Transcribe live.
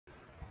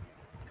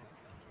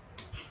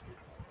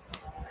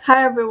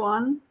Hi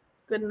everyone,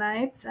 good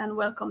night and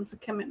welcome to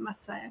Kemet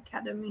Masai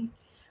Academy.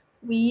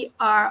 We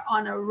are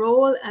on a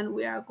roll and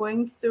we are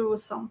going through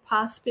some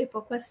past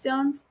paper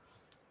questions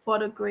for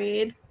the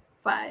grade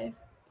 5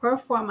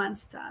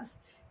 performance task.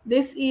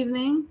 This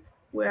evening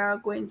we are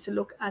going to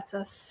look at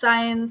a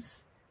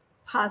science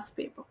past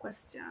paper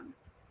question.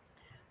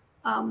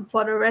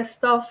 For the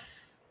rest of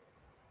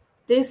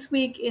this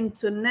week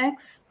into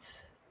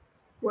next,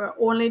 we're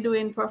only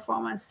doing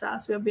performance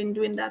tasks. We've been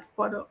doing that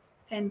for the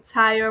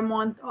entire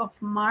month of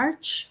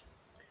March,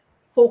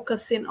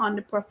 focusing on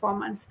the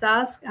performance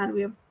task,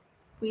 and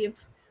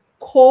we've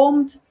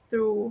combed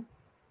through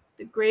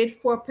the grade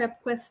 4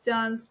 PEP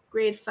questions,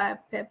 grade 5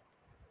 PEP,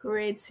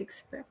 grade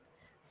 6 PEP.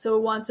 So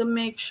we want to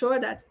make sure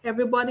that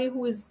everybody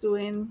who is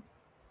doing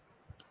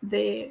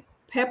the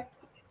PEP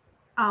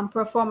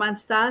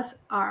performance tasks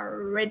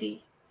are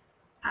ready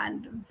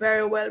and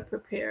very well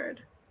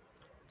prepared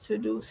to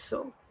do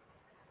so.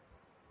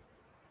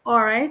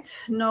 All right,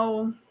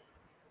 now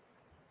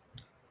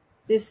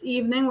this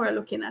evening we're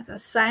looking at a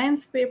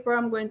science paper.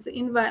 I'm going to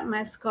invite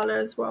my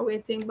scholars who are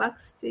waiting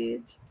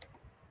backstage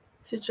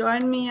to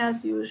join me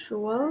as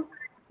usual.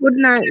 Good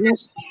night,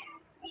 Miss.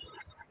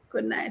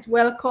 Good night.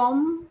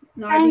 Welcome,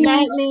 Good Nardi,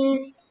 night,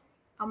 Miss.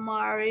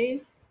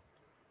 Amari,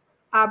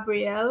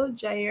 Abriel,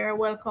 Jair.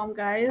 Welcome,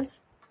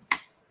 guys.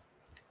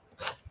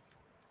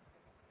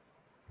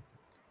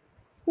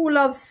 Who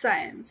loves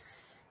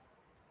science?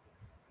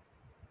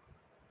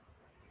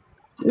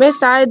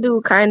 Miss, I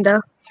do,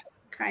 kinda.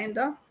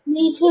 Kinda.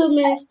 Me too,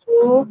 Miss.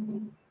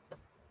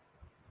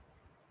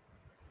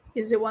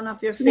 Is it one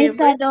of your Miss, I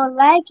favorites? don't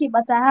like it,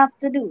 but I have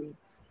to do it.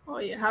 Oh,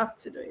 you have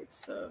to do it.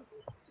 So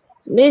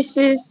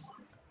Mrs.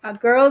 a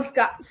girl's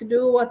got to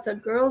do what a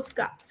girl's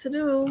got to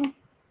do.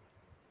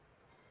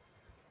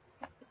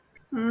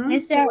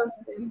 Mr.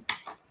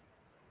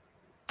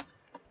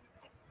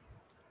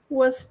 Who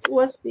was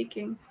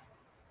speaking?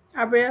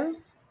 Abriel?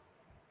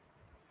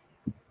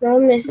 No,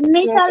 Miss.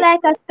 Miss, I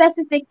like a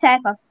specific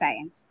type of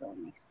science, though,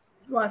 Miss.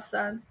 What's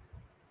that?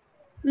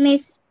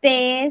 Miss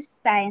space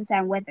science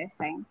and weather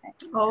science.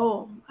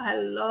 Oh, I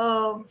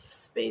love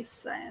space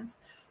science.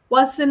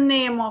 What's the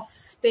name of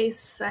space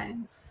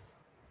science?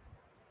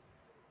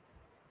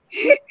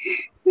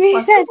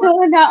 Miss, I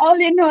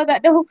only know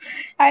that the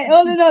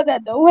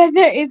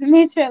weather is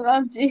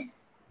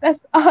meteorologist.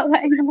 That's all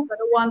I know. So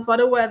the one for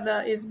the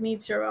weather is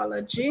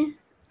meteorology,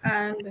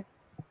 and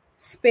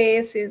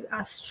space is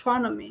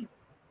astronomy.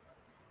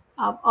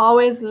 I've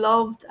always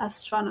loved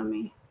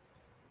astronomy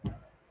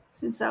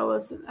since I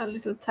was a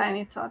little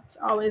tiny tot.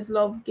 I always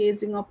loved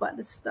gazing up at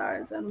the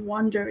stars and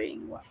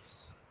wondering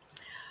what's.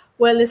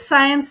 Well, the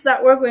science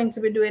that we're going to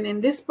be doing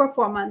in this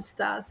performance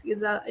task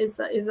is a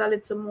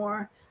little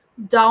more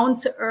down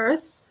to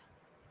earth.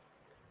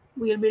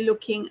 We'll be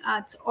looking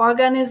at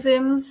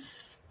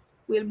organisms.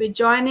 We'll be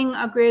joining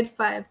a grade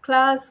 5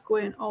 class,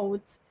 going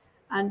out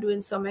and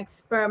doing some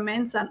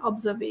experiments and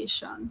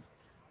observations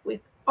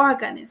with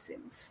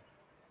organisms.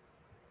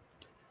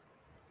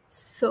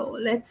 So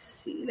let's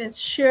see, let's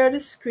share the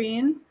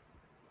screen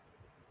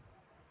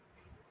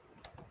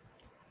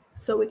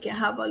so we can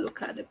have a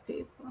look at the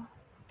paper.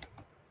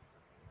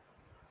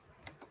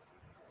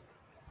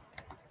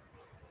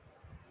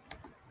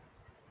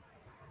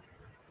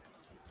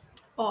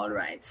 All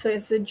right, so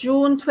it's the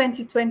June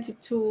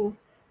 2022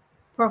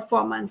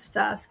 performance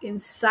task in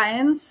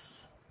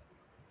science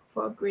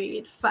for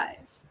grade 5.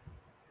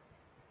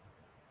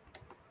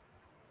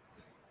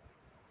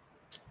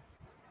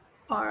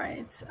 All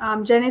right,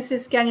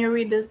 Genesis, can you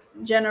read the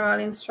general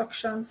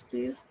instructions,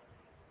 please?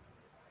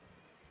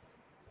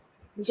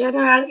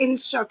 General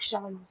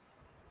instructions.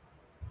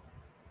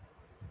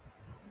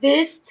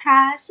 This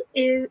task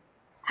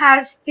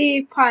has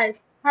 3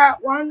 parts,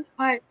 part 1,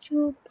 part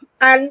 2,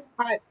 and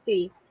part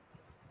 3.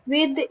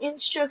 Read the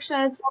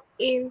instructions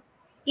in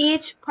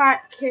each part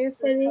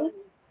carefully.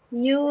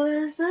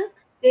 Use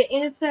the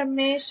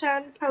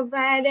information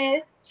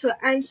provided to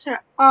answer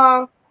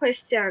all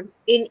questions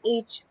in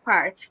each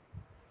part.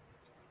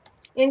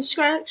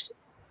 Instructions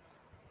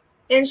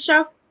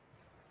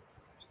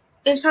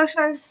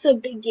to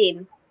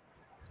begin.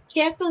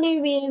 Carefully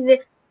read the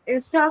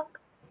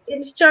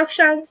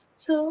instructions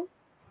to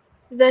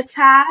the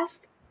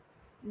task,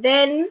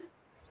 then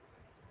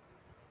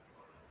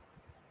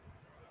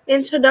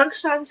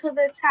introduction to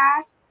the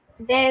task,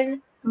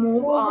 then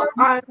Move on.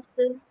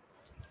 to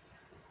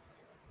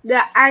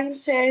the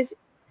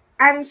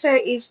answer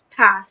each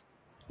task.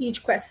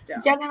 Each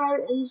question.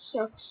 General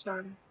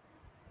instruction.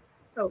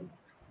 So,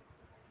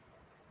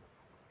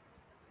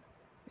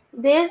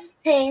 this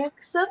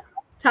task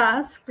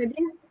has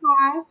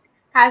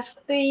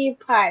 3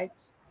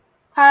 parts.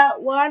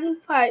 Part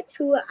 1, part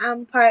 2,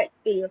 and part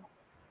 3.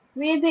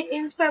 Read the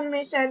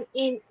information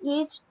in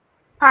each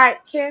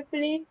part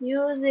carefully.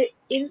 Use the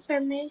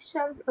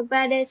information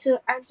provided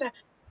to answer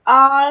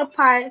all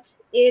parts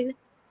in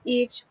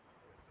each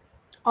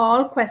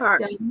all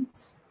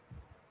questions.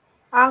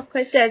 All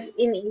questions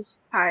in each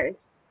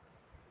part.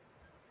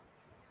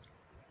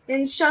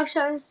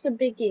 Instructions to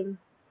begin.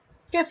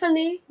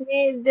 Carefully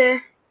read the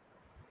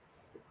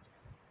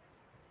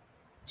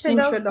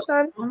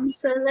introduction Introduction.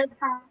 to the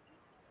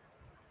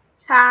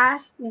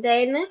task,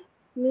 then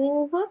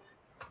move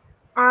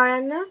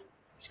on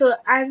to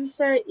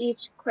answer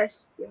each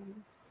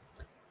question.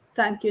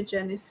 Thank you,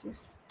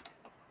 Genesis.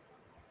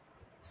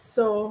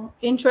 So,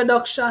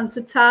 introduction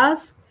to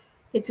task.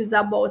 It is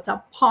about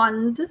a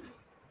pond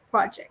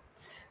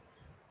project.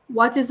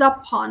 What is a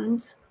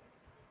pond?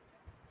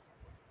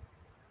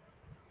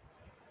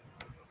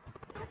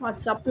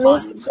 What's a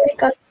Miss, pond? it's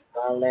like a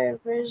smaller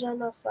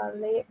version of a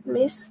lake,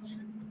 Miss.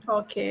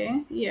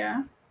 Okay,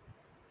 yeah,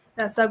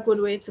 that's a good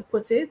way to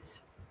put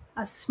it.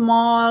 A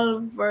small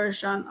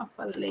version of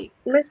a lake,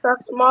 Miss, a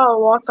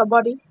small water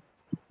body.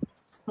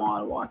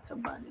 small water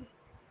body.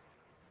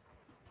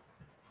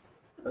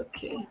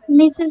 Okay,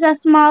 Misses a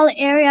small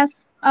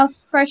areas of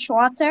fresh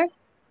water.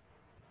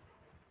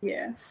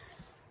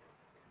 yes.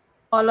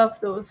 All of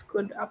those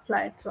could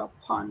apply to a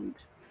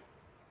pond.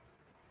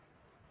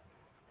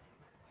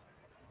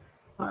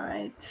 All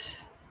right.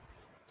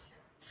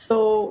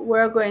 So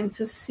we're going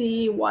to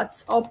see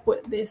what's up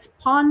with this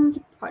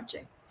pond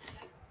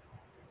project.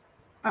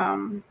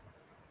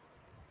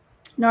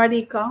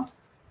 Nardika.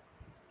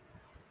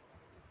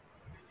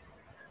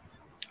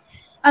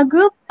 A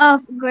group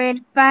of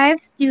grade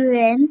 5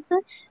 students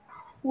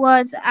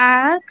was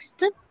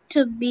asked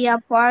to be a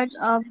part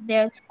of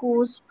their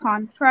school's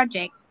pond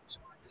project.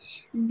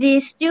 The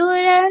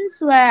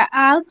students were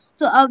asked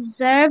to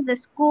observe the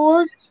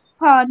school's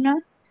pond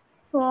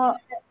for,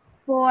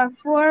 for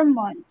 4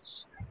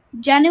 months,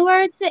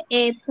 January to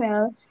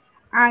April,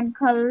 and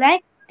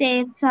collect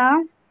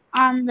data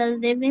on the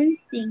living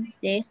things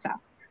they saw.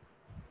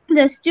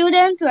 The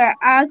students were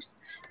asked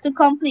to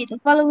complete the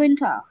following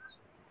tasks.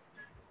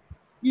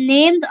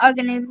 Name the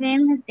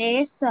organism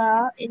they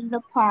saw in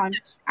the pond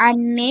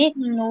and make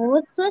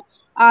notes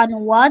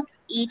on what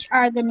each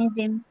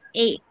organism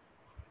ate.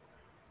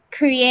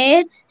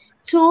 Create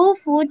two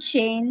food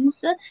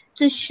chains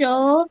to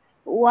show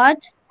what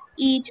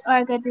each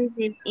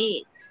organism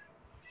ate.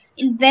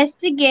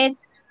 Investigate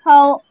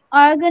how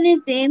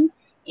organisms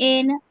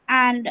in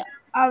and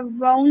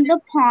around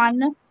the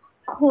pond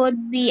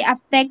could be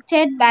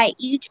affected by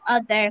each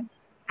other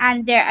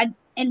and their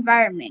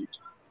environment.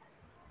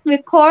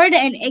 Record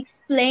and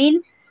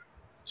explain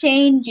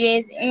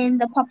changes in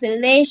the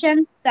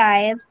population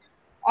size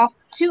of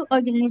two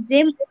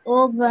organisms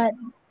over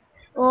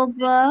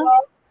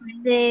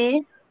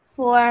the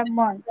 4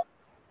 months.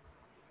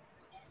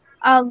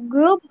 A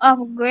group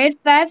of grade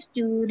 5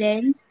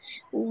 students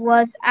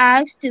was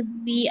asked to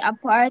be a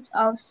part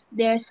of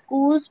their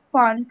school's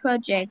pond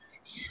project.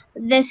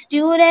 The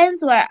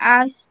students were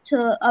asked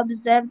to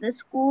observe the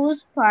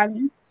school's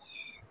pond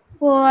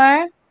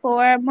for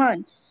 4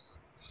 months,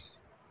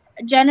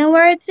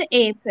 January to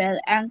April,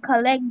 and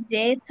collect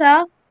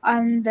data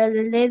on the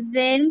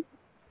living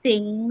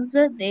things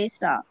they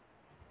saw.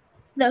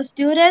 The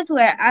students were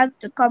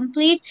asked to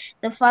complete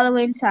the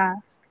following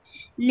tasks.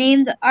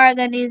 Name the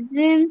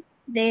organism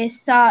they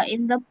saw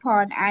in the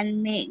pond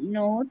and make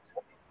notes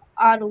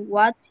on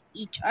what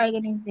each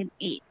organism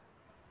ate.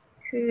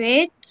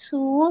 Create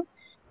two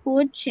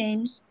food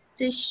chains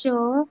to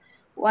show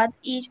what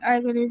each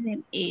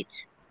organism ate.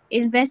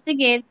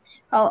 Investigate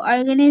how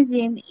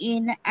organisms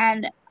in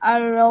and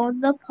around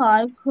the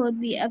pod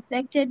could be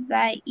affected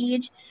by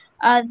each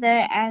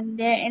other and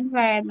their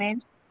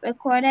environment.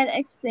 Record and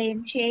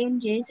explain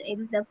changes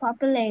in the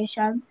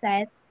population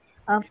size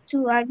of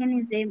two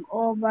organisms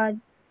over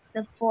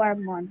the 4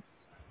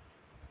 months.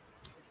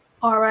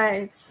 All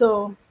right.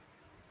 So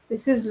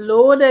this is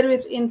loaded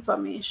with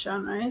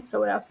information, right?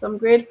 So we have some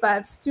grade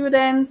 5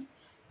 students.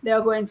 They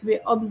are going to be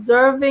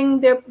observing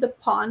the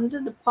pond.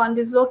 The pond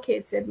is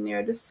located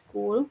near the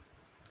school.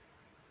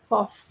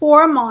 For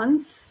 4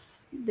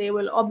 months, they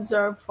will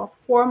observe for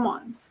 4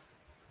 months.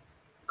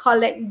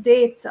 Collect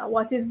data.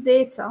 What is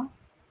data?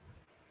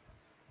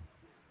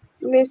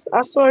 Miss,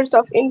 a source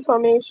of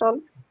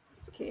information.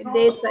 Okay,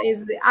 data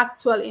is the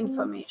actual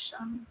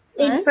information,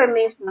 right?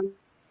 Information.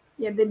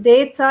 Yeah, the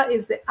data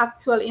is the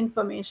actual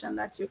information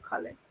that you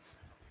collect.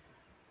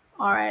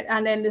 All right,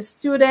 and then the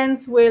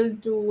students will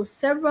do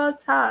several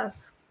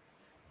tasks.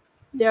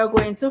 They're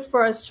going to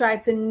first try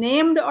to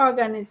name the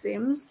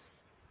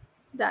organisms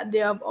that they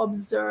have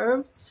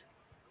observed,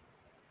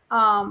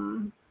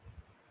 and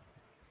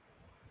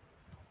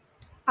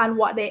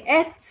what they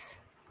ate.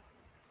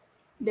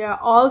 They're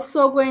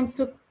also going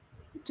to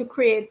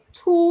create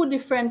two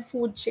different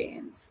food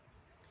chains.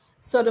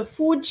 So the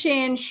food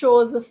chain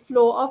shows the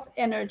flow of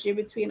energy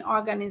between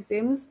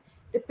organisms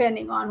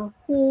depending on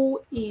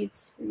who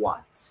eats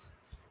what.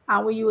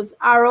 And we use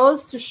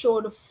arrows to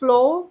show the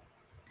flow.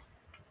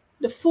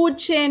 The food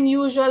chain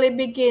usually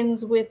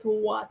begins with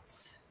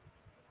what?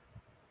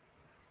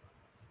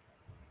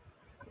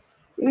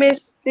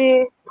 Miss,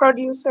 the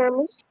producer,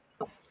 Miss.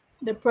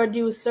 The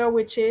producer,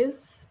 which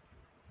is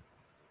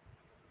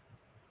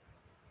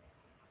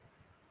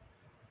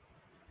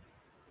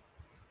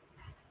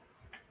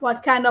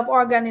what kind of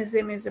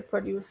organism is the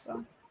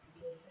producer?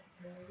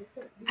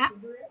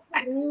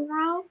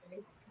 Animal.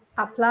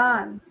 A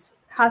plant.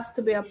 Has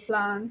to be a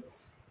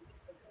plant.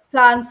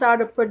 plants are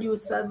the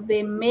producers,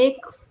 they make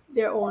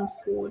their own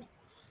food.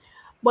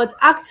 But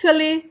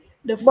actually,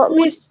 the But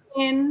food Miss,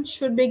 chain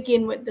should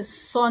begin with the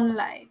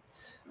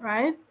sunlight,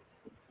 right?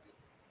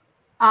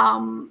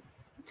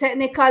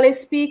 Technically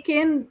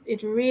speaking,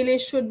 it really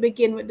should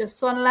begin with the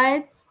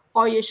sunlight,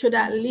 or you should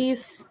at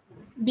least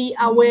be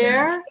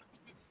aware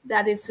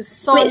that it's the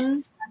sun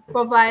Miss,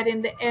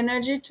 providing the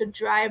energy to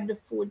drive the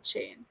food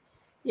chain.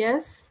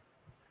 Yes,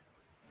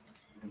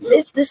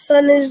 Miss, the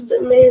sun is the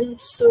main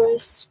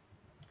source.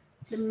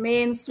 the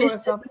main Miss,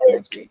 source of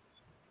energy,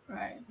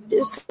 right?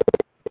 this,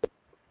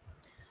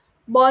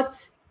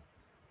 But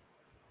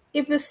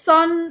if the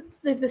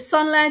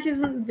sunlight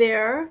isn't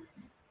there,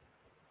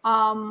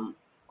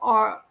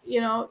 or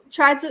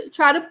try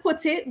to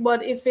put it,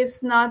 but if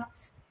it's not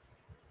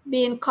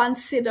being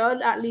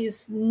considered, at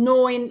least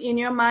knowing in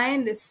your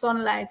mind the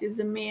sunlight is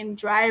the main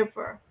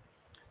driver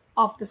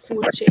of the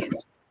food chain.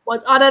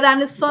 But other than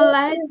the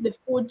sunlight, the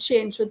food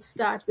chain should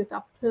start with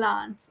a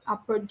plant, a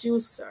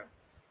producer,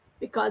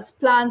 because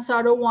plants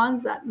are the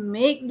ones that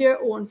make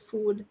their own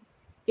food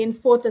in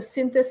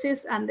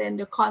photosynthesis, and then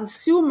the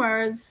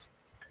consumers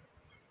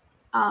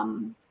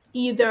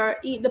either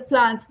eat the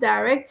plants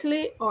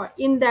directly or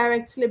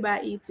indirectly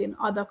by eating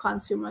other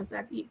consumers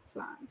that eat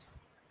plants.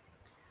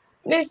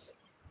 Miss,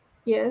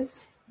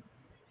 Yes.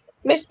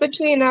 Miss,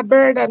 between a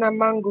bird and a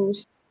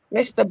mongoose,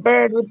 Miss, the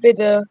bird would be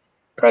the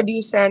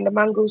producer and the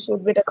mongoose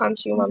would be the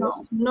consumer,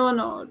 Miss.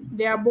 No.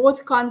 They are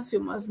both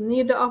consumers.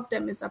 Neither of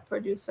them is a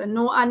producer.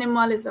 No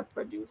animal is a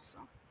producer.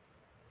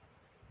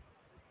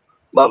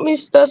 But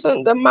Miss,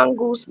 doesn't the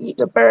mongoose eat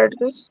the bird,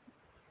 Miss?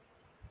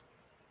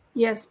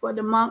 Yes, but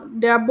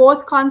they are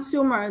both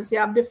consumers. They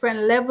have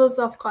different levels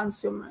of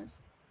consumers: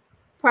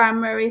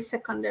 primary,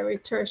 secondary,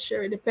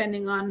 tertiary,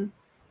 depending on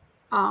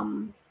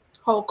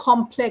how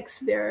complex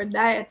their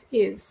diet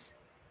is.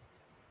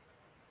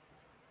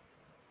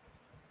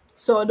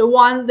 So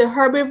the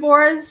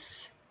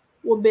herbivores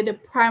would be the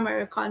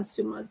primary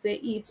consumers. They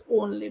eat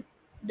only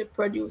the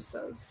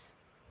producers.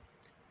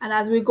 And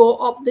as we go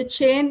up the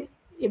chain,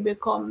 it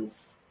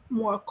becomes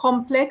more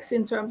complex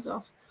in terms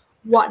of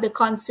what the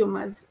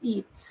consumers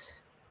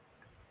eat.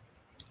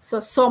 So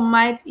some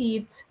might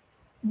eat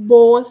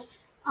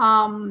both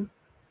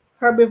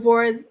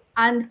herbivores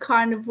and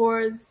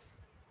carnivores.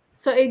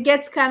 So it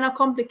gets kind of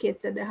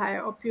complicated the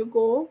higher up you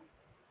go.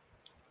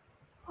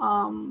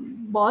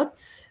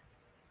 But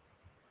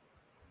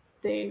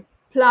the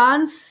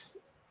plants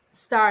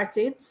start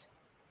it,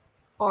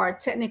 or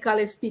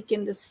technically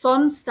speaking, the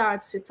sun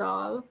starts it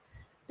all.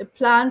 The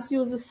plants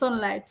use the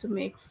sunlight to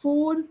make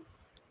food.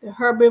 The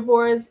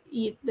herbivores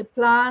eat the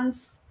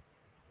plants.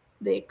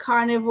 The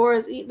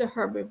carnivores eat the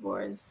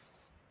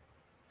herbivores,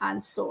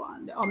 and so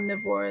on. The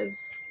omnivores,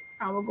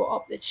 and we'll go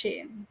up the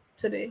chain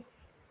to the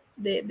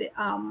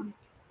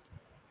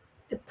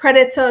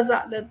predators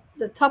at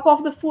the top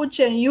of the food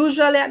chain.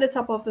 Usually at the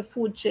top of the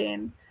food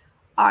chain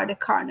are the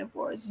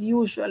carnivores,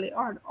 usually,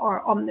 or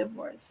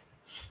omnivores.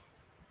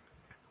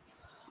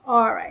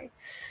 All right,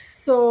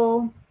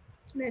 so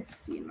let's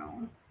see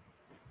now.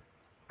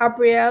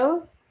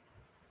 Gabrielle,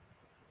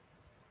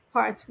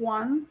 part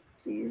 1,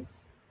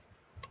 please.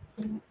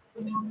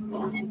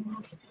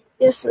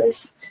 yes,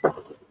 Miss.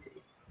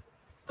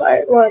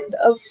 Part 1,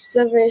 the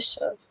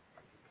observation.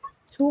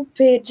 2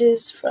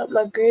 pages from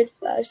a grade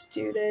 5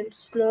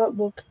 student's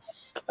notebook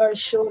are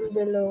shown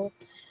below.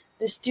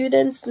 The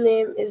student's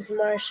name is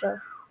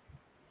Marsha.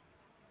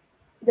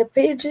 The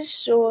pages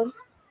show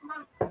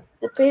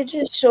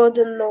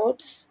the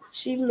notes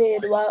she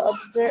made while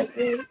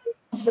observing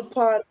the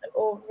pond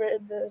over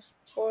the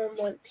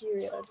 4-month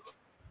period.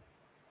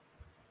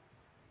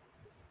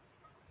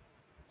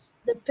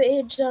 The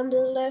page on the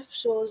left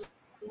shows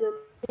the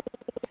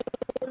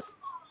names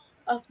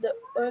of the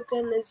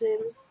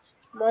organisms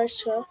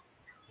Marsha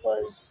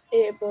was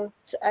able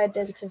to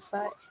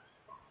identify.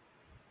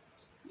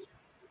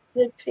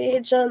 The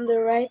page on the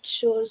right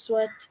shows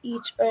what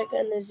each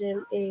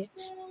organism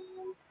ate.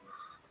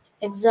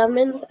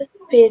 Examine the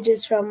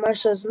pages from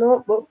Marsha's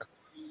notebook,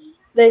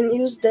 then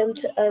use them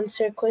to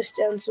answer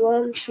questions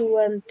 1, 2,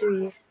 and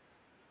 3.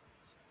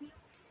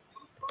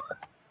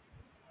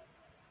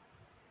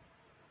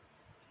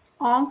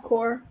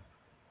 Encore.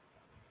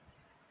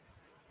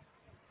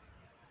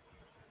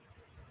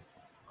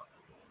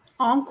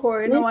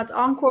 Encore. You know Miss, what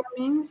encore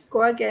means?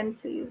 Go again,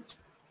 please.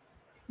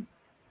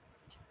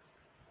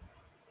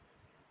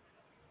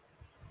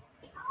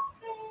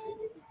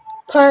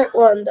 Part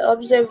 1, the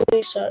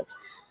observation.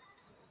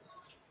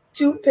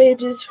 2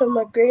 pages from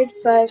a grade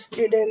 5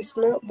 student's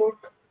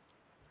notebook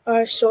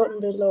are shown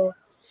below.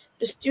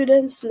 The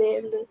student's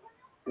name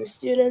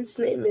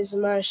is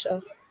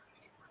Marsha.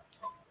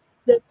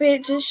 The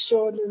pages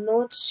show the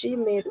notes she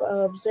made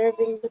while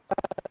observing the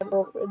pattern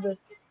over the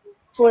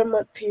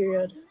 4-month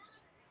period.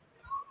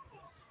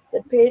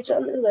 The page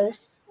on the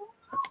left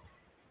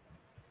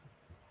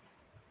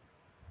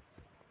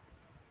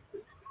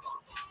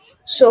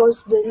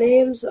shows the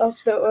names of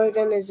the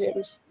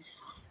organisms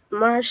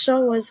Marsha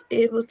was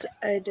able to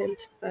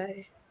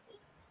identify.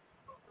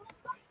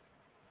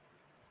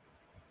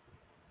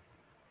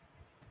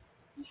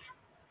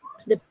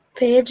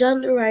 Page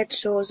on the right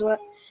shows what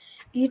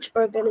each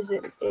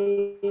organism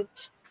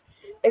ate.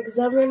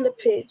 Examine the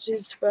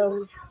pages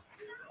from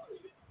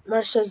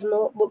Marsha's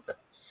notebook,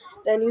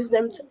 then use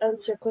them to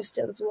answer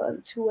questions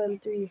 1, 2,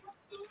 and 3.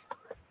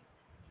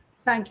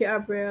 Thank you,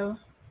 Abriel.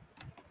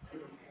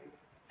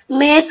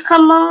 Miss,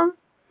 come on.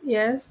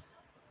 Yes.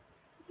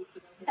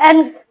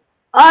 And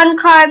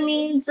encore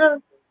means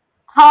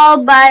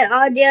call by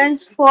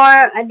audience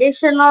for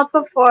additional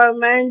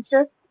performance.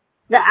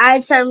 The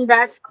item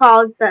that's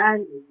called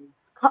the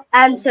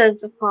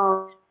answers the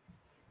call.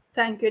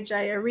 Thank you,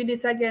 Jaya. Read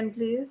it again,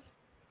 please.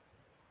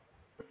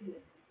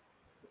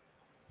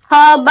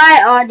 Call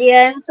by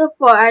audience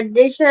for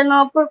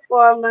additional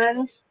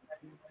performance.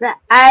 The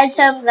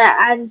item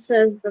that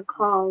answers the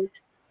call.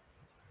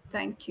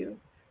 Thank you.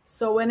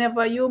 So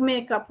whenever you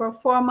make a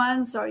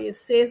performance or you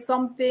say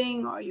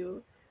something or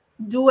you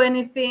do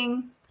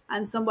anything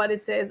and somebody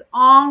says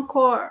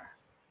encore,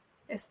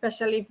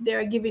 especially if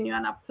they're giving you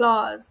an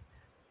applause,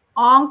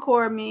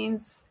 encore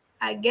means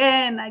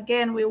again,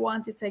 again, we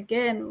want it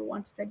again, we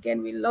want it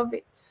again, we love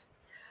it.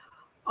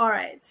 All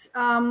right.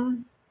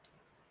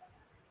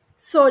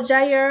 So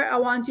Jair, I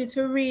want you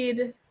to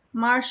read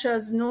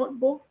Marsha's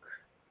notebook,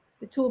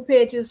 the 2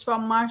 pages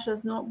from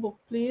Marsha's notebook,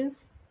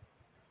 please.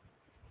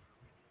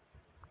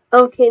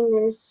 Okay,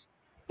 miss.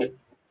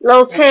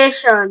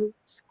 Location,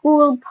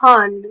 school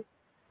pond.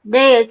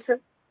 Date,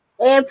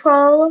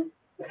 April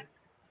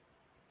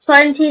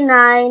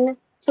 29,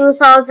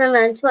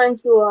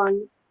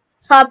 2021.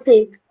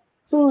 Topic,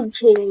 food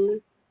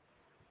chain.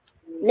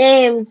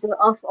 Names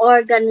of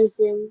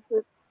organisms.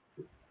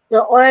 The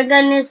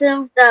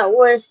organisms that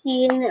were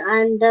seen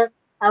and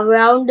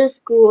around the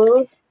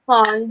school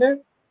pond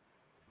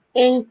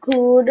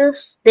include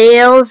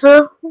snails,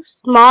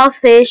 small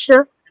fish,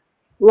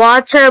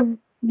 water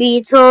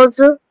beetles,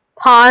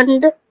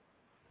 pond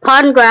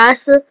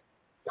grass,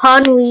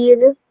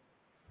 pondweed,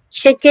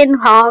 chicken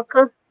hawk,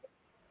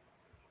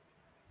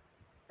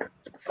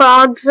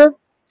 frogs,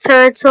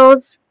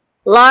 turtles,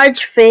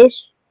 large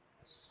fish,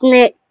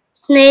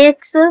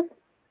 snakes,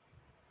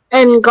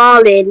 and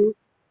garland.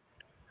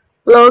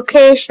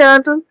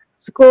 Location: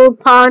 school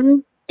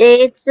pond.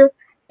 Date: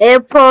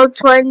 April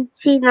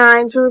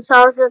 29,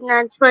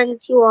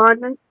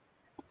 2021.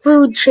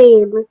 Food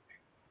chain: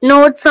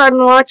 notes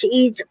on what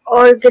each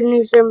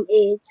organism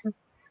ate.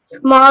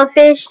 Small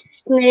fish,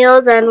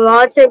 snails, and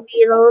water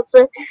beetles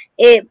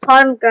ate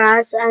pond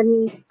grass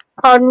and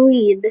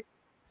pondweed.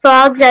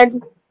 Frogs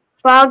and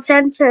frogs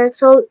and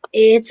turtles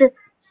ate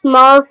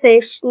small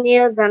fish,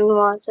 snails, and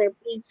water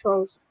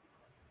beetles.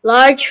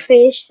 Large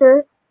fish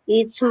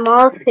eat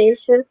small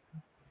fish.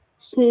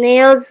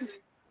 Snails,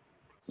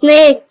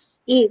 snakes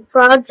eat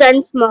frogs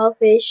and small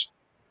fish.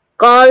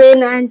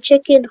 Garland and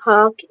chicken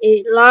hawk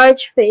eat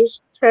large fish,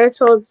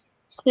 turtles,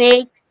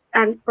 snakes,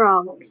 and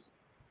frogs.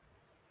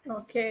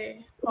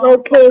 Okay. Encore.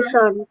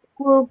 Location: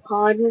 school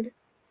pond.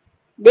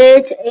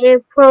 Date: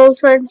 April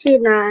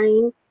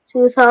 29,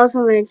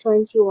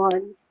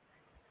 2021.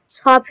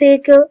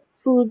 Topic: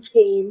 food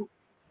chain.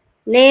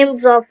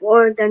 Names of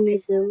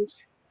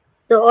organisms.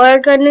 The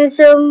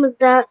organisms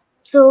that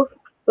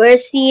were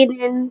seen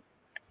in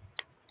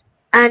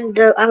and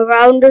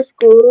around the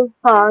school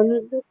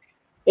pond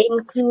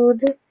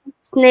include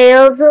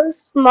snails,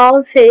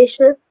 small fish,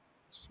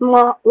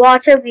 small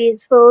water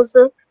beetles,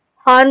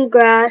 pond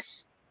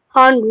grass,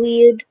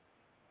 pondweed,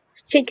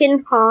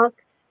 chicken hawk,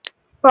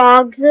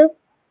 frogs,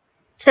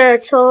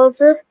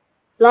 turtles,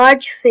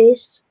 large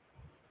fish,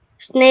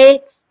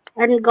 snakes,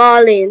 and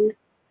garland.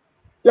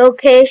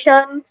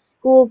 Location: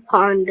 school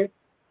pond.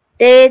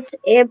 Date: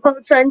 April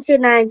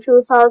 29,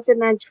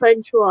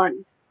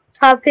 2021.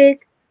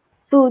 Topic: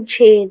 food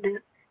chain.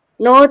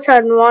 Notes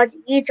on what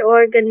each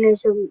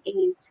organism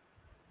eats.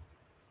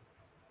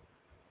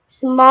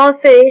 Small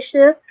fish,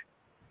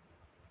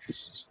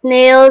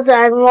 snails,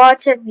 and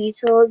water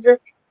beetles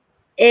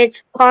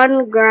eat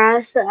pond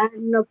grass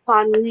and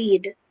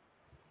pondweed.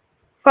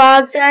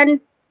 Frogs and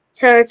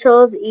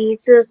turtles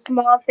eat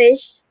small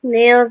fish,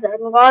 snails,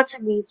 and water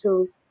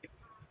beetles.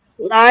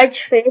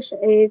 Large fish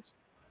eat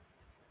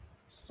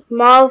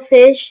small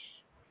fish.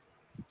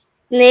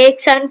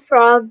 Snakes and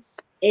frogs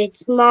eat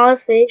small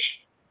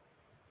fish.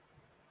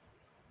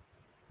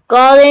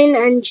 Goblin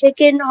and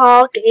chicken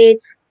hawk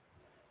eat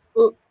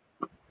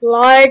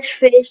large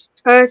fish,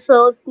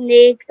 turtles,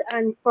 snakes,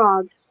 and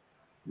frogs.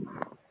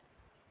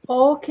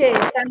 Okay,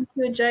 thank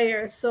you,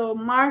 Jair. So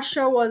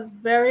Marsha was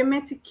very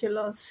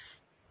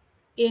meticulous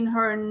in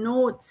her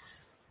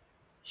notes.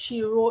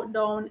 She wrote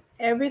down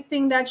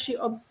everything that she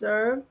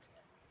observed,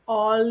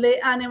 all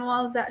the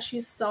animals that she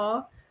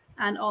saw,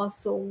 and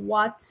also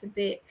what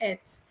they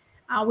ate.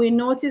 And we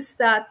noticed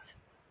that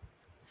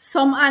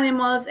some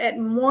animals ate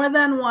more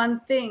than one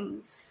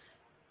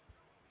things,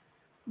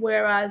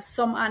 whereas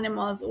some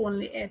animals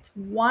only ate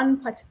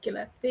one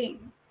particular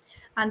thing.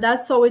 And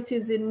that's how it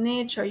is in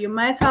nature. You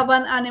might have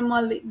an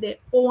animal, they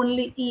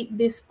only eat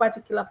this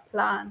particular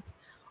plant,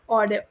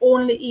 or they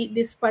only eat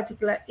this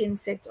particular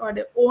insect, or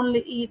they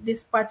only eat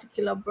this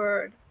particular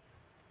bird.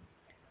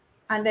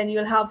 And then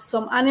you'll have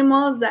some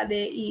animals that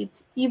they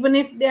eat. Even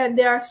if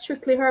they are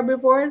strictly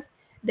herbivores,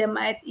 they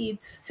might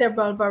eat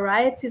several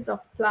varieties of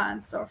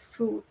plants or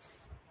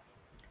fruits.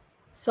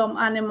 Some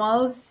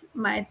animals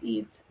might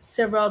eat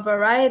several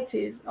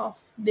varieties of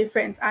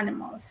different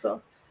animals.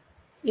 So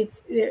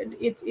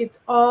it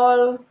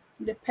all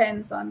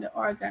depends on the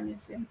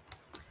organism.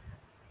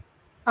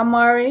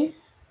 Amari,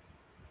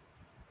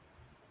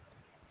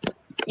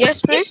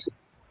 Yes, Miss.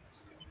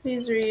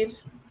 please read.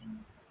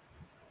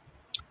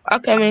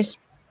 Okay, Miss.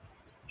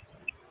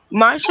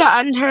 Marsha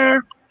and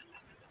her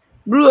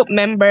group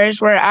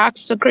members were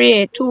asked to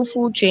create two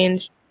food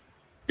chains.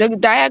 The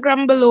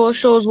diagram below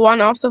shows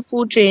one of the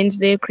food chains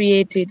they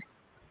created.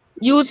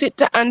 Use it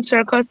to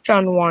answer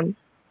question 1.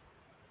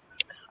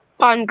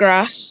 Pond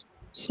grass,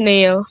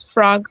 snail,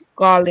 frog,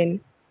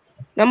 garland.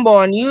 Number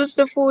 1. Use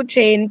the food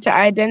chain to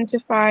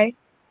identify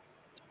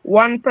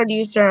one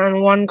producer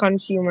and one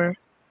consumer.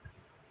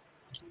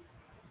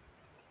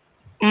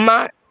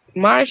 Ma-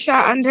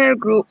 Marsha and her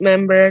group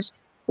members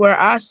were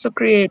asked to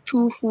create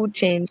two food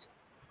chains.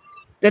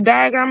 The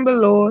diagram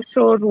below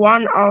shows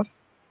one of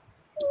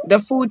the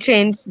food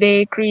chains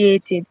they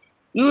created.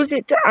 Use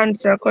it to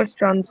answer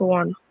questions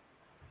 1.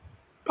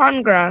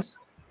 Pond grass,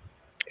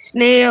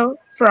 snail,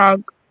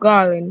 frog,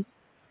 garland.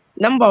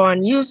 Number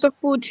 1. Use the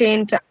food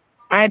chain to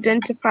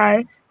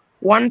identify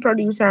one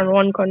producer and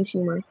one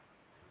consumer.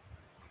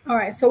 All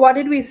right. So what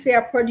did we say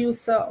a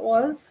producer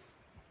was?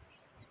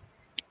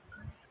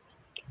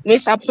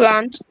 Miss a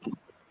plant,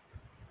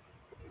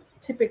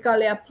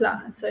 Typically a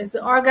plant. So it's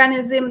the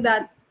organism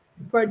that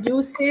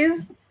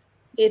produces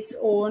its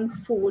own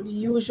food,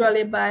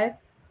 usually by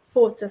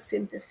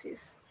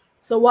photosynthesis.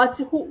 So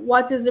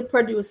what is the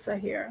producer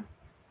here?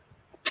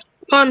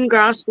 pond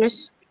grass,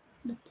 miss.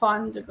 The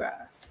pond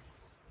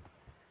grass.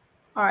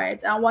 All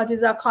right. And what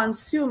is a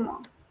consumer?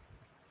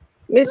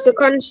 Miss the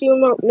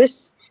consumer,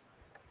 miss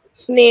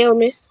snail,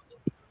 miss.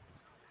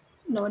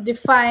 No,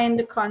 define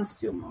the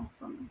consumer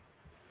for me.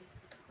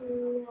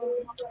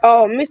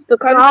 Oh, miss the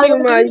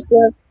consumer is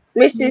the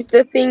miss is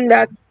the thing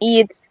that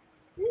eats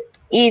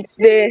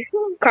the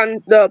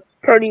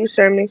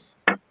producer, miss.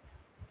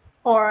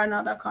 Or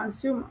another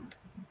consumer.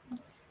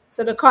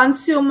 So the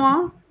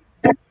consumer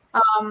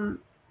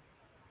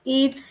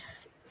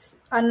eats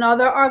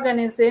another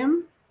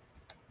organism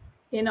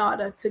in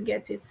order to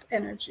get its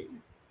energy.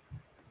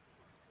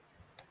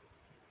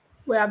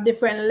 We have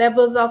different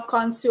levels of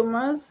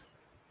consumers.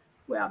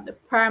 We have the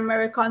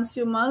primary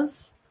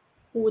consumers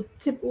who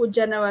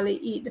generally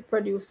eat the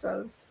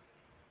producers.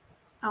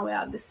 And we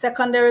have the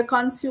secondary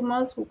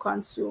consumers who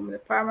consume the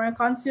primary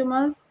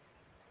consumers,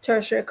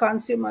 tertiary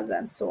consumers,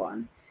 and so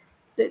on.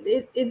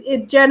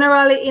 It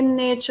generally in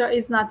nature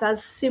is not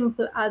as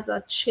simple as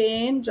a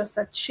chain, just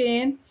a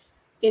chain.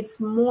 It's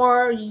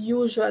more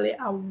usually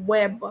a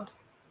web,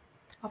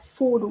 a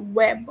food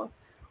web,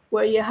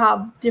 where you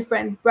have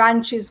different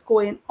branches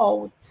going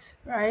out,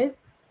 right?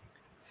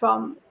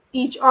 From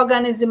each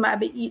organism might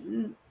be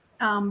eaten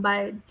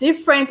by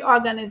different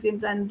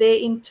organisms, and they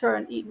in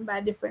turn eaten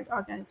by different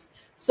organisms.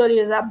 So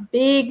there's a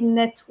big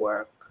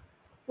network,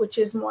 which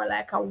is more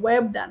like a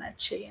web than a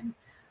chain.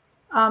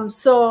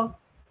 So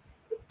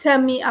tell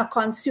me a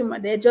consumer.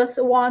 They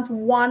just want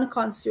one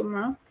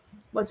consumer,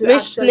 but we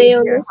Miss actually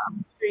snail, here miss.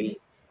 have three.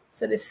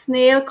 So the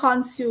snail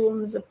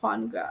consumes the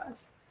pond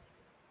grass,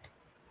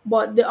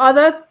 but the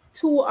other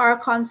two are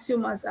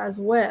consumers as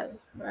well,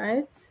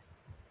 right?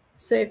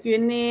 So if you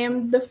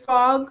name the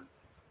frog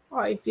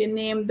or if you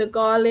name the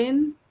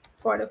garland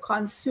for the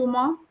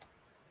consumer,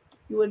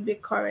 you would be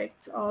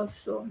correct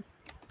also.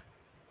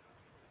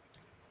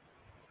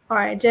 All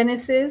right,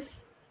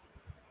 Genesis.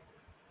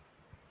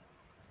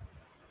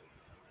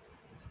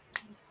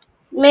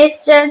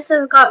 Miss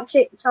Jensen got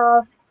kicked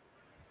off.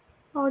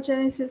 Oh,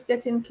 Genesis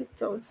getting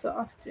kicked out so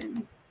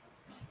often.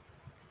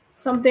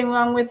 Something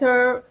wrong with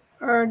her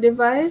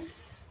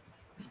device?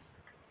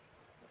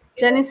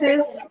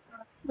 Genesis?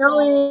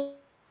 No,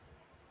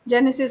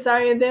 Genesis,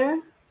 are you there?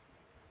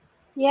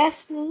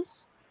 yes,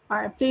 Miss. All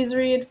right, please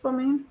read for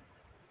me.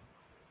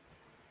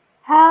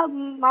 Help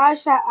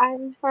Marsha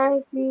and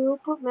her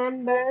group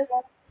members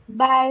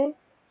by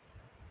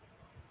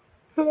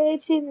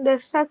creating the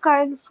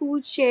second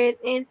food chain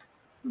in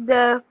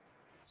the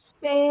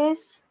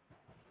space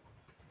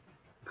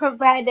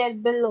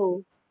provided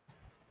below.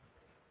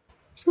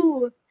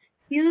 2.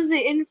 Use the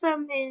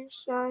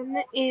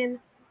information in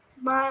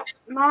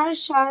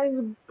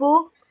Marsha's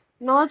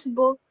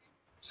notebook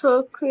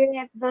to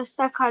create the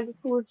second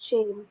food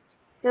chain.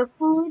 The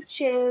food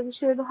chain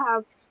should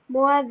have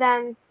more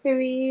than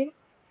 3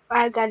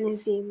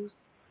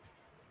 organisms.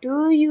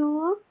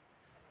 Do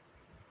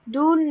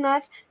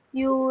not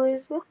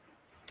use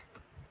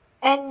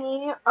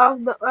any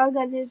of the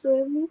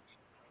organisms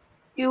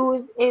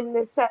used in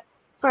the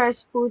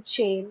first food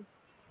chain.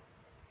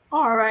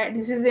 All right,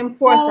 this is Help,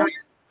 important.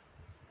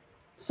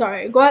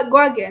 Sorry, go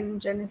again,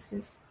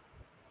 Genesis.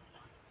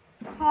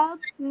 help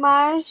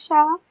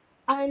Marsha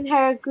and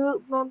her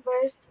group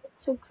members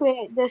to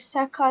create the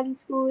second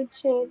food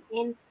chain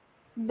in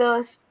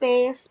the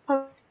space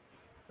provided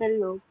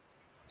below.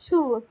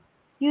 2.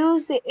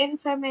 Use the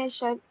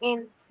information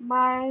in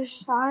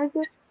Marsha's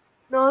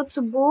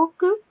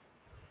notebook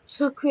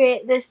to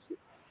create the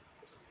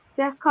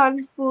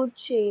second food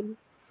chain.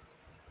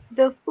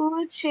 The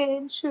food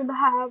chain should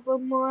have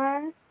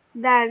more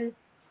than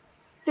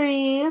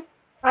 3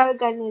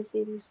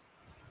 organisms.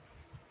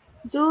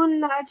 Do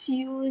not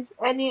use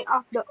any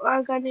of the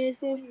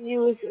organisms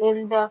used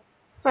in the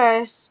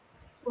first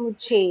food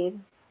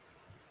chain.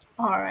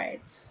 All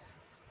right.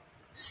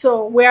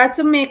 So we are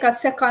to make a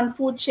second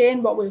food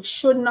chain, but we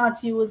should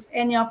not use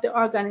any of the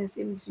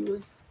organisms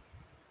used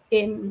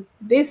in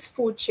this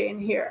food chain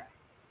here.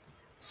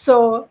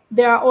 So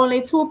there are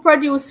only 2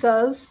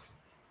 producers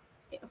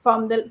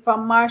from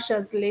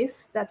Marsha's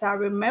list that I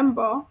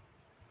remember.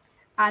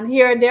 And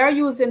here they're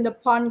using the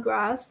pond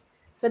grass.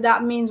 So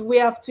that means we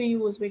have to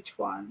use which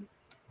one?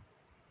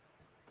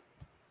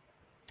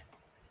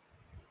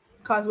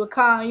 Because we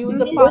can't use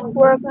the Miss, pond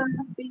we're grass. gonna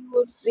have to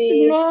use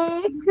the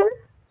Snake,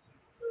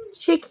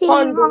 chicken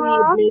pondweed,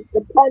 hawk, miss.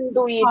 The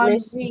pondweed, Pond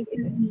miss. weed,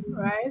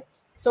 right?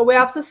 So we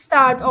have to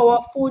start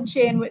our food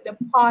chain with the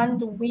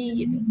pond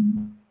weed.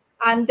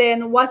 And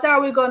then what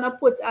are we going to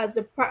put as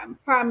the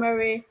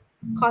primary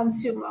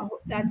consumer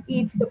that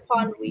eats the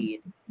pond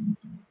weed?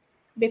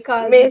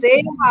 Because Miss,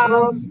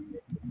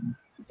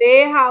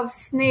 they have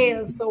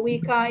snails, so we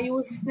can't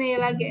use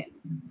snail again.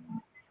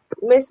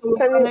 miss, So we're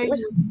can you, gonna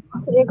miss, use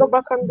can you go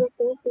back and do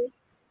thing, please?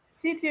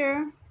 sit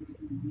here.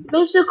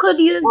 Miss, you could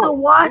use the Oh,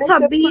 miss,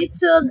 water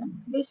beetle,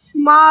 the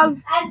small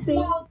fish,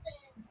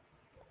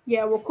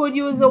 Yeah, we could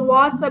use a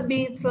water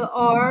beetle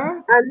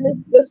or and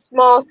miss the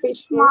small fish,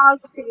 miss. small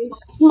fish,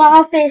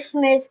 small fish,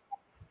 miss.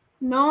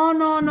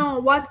 no.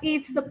 What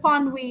eats the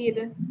pond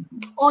weed?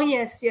 Oh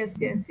yes.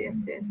 Yes.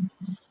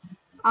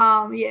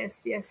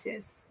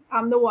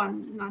 I'm the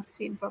one not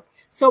seeing pop.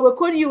 So we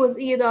could use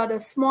either the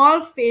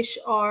small fish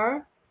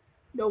or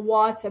the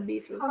water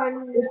beetle.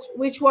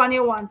 Which one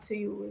you want to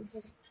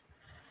use?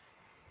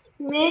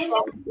 Miss,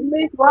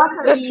 Miss,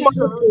 water the small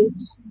beetle. fish.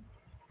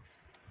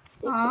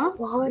 Huh?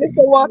 Miss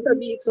the water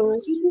beetle,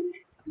 miss.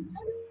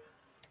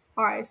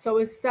 All right. So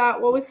we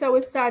start. What we said,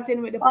 we're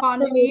starting with the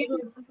Water beetle.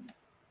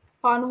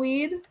 pond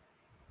weed,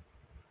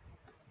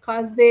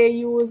 cause they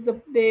use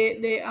the.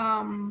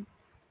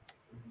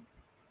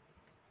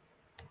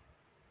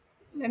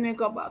 Let me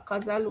go back,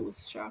 cause I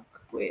lose track.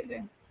 Wait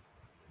there.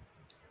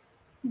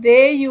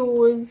 They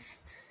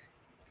used.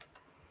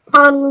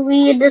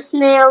 Pondweed, the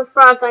snail,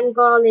 frog, and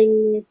garlic,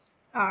 miss.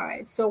 All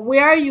right. So we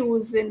are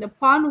using the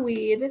pond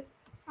weed,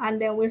 and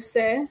then we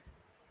say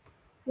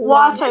we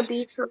want Water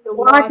beetle. the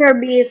water. Water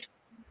beetle.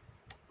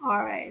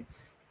 All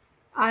right.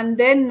 And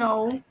then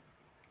now,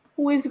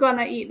 who is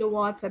gonna eat the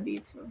water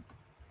beetle?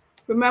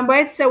 Remember,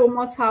 it said we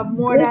must have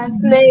more Miss than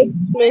snake,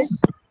 3.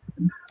 miss.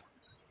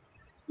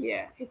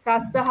 Yeah, it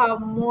has to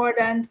have more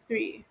than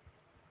 3.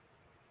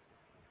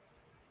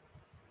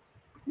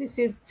 This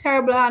is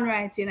terrible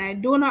handwriting. I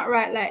do not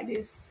write like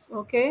this,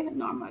 okay?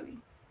 Normally.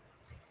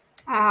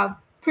 I have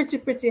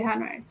pretty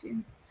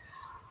handwriting.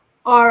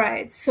 All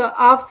right. So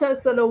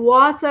the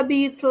water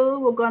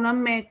beetle, we're gonna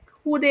make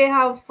who they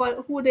have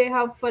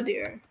for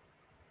there.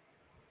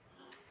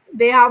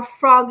 They have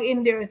frog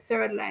in their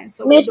third line.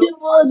 So we Miss, don't. you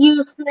will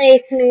use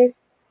snake, miss.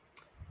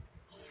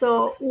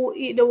 So who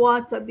eat the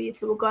water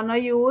beetle? We're gonna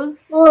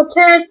use Oh,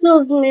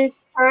 turtles, miss.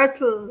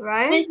 turtle,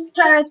 right? Miss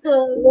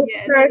Turtle. Miss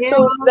Yeah, they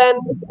turtles, have. then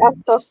miss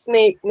after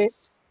snake,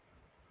 miss.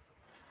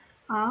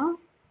 Huh?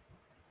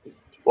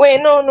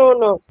 Wait,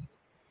 no.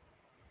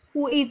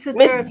 Who eats a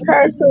Miss turtle?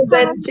 turtle,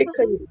 then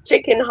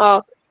chicken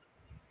hawk.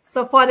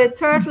 So for the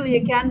turtle,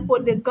 you can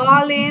put the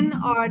garland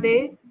or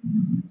the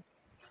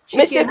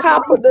Miss, you chicken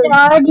can't hawk. put the They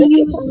already miss,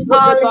 you use can't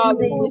put the garlic,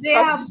 garlic, Oh, miss. miss, they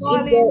cause have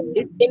garland.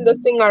 it's in the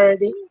thing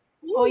already.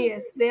 Oh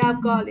yes, they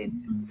have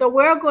garland. So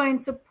we're going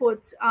to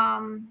put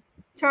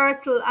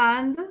turtle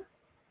and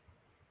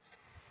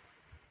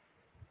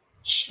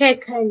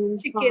Chicken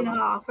chicken hawk.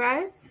 hawk,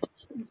 right?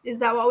 Is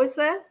that what we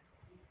said?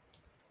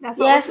 That's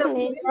what we Yes, said.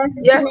 miss.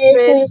 Yes,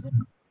 miss.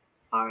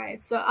 All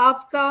right. So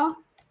after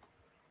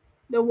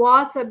the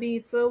water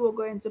beetle, we're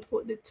going to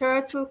put the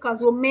turtle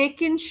because we're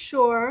making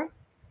sure.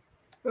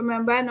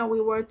 Remember, I know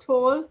we were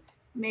told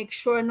make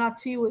sure not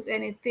to use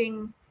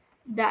anything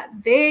that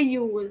they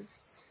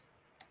used.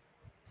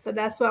 So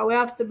that's why we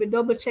have to be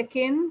double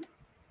checking.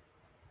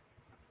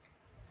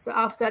 So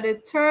after the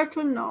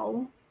turtle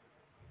now,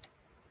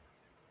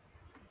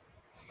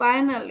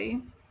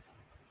 finally,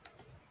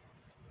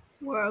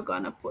 we're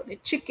gonna put the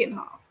chicken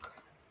hawk.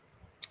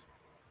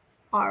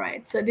 All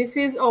right, so this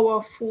is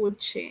our food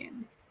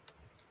chain.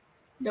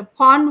 The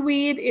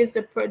pondweed is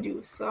the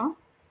producer,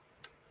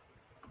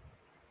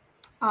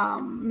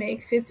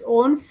 makes its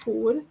own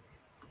food.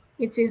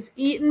 It is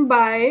eaten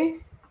by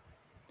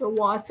the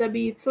water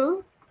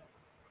beetle.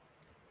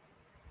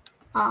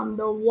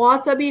 The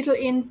water beetle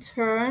in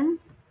turn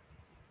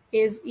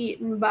is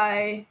eaten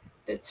by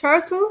the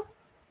turtle,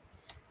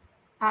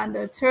 and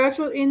the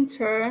turtle in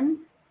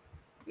turn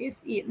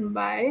is eaten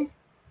by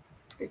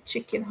the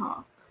chicken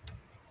hawk.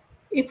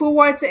 If we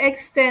were to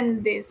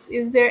extend this,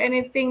 is there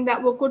anything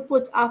that we could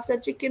put after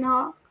chicken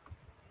hawk?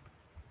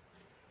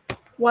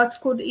 What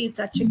could eat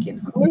a chicken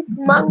hawk? Miss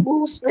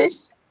Mongoose,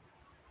 Miss.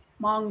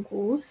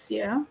 Mongoose,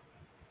 yeah.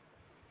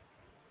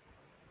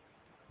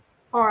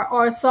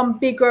 Or some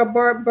bigger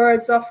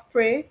birds of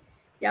prey.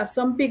 Yeah,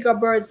 some bigger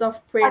birds of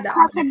prey A that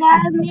might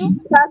crocodile,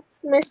 Miss.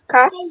 Cats, Miss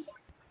Cats.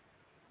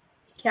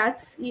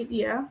 cats eat.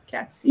 Yeah,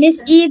 cats eat Miss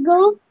them.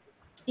 Eagle,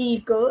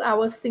 Eagle. I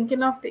was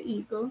thinking of the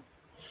eagle.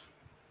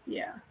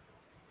 Yeah.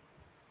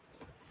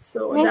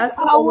 So Miss that's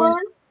our Owl.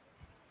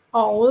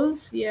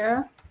 owls.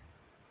 Yeah.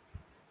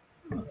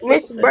 Okay.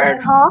 Miss So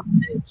that's Birdhawk.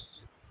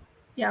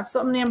 you have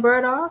something named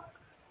bird hawk.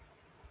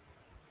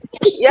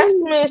 Yes,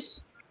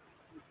 Miss.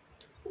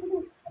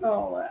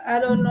 Oh, I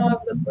don't know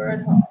of the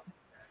bird hawk.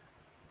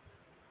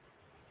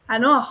 I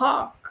know a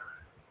hawk.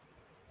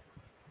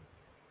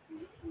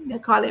 They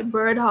call it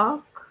bird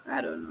hawk.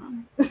 I don't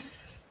know.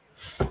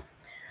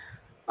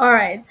 All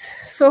right.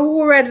 So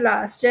who read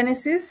last?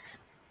 Genesis.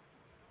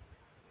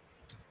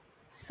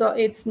 So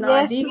it's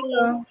Yes, Miss.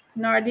 Nardika.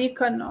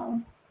 Nardika,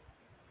 no.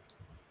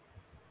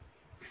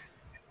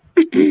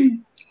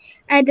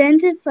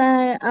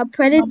 identify a Number.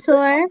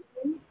 predator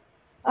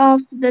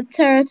of the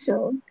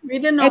turtle.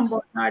 Read the Ex- number,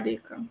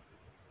 Nardika.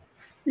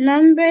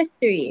 Number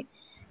 3.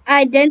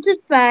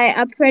 Identify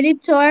a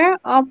predator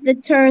of the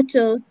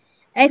turtle.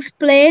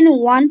 Explain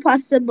one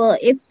possible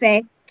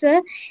effect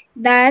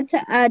that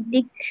a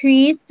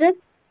decrease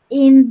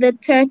in the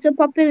turtle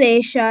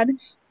population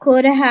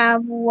could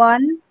have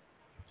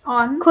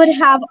On.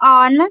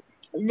 on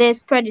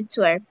this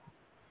predator.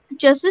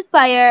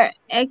 Justify your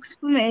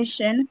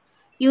explanation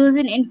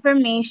using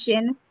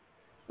information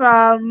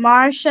from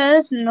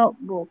Marsha's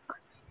notebook.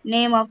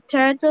 Name of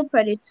turtle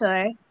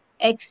predator.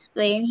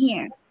 Explain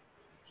here.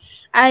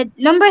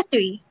 Number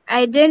 3.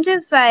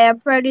 Identify a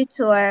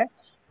predator,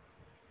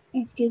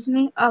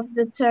 of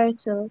the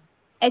turtle.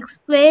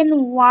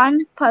 Explain one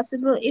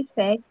possible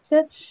effect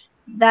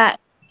that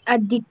a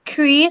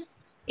decrease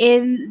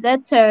in the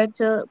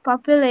turtle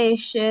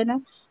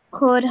population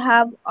could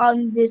have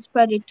on this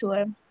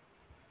predator.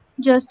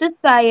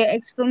 Justify your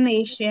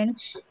explanation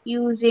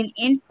using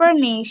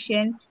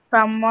information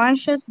from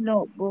Marsha's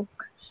notebook.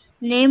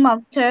 Name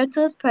of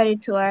turtle's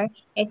predator.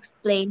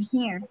 Explain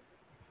here.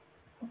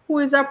 Who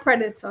is a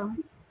predator?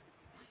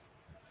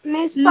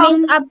 Miss Miss, a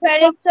something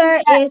predator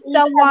that is eats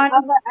someone.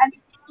 another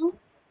animal.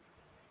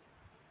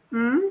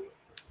 Hmm?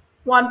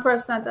 One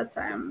person at a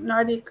time.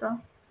 Nardika.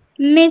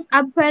 Miss,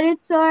 a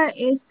predator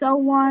is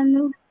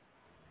someone.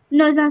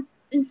 No, An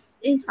is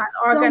someone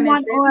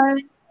organism. or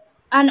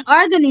an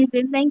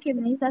organism. Thank you,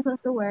 Miss. That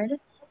was the word.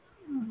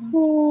 Mhm.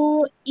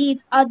 Who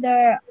eats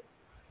other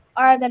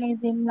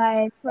organism,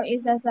 like for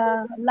instance,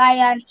 a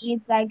lion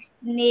eats like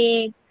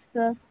snakes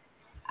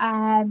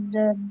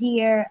and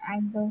deer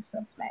and those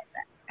stuff like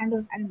that, and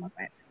those animals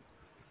like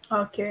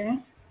Okay.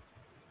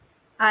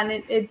 And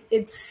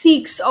it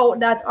seeks out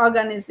that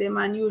organism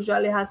and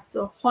usually has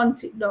to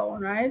hunt it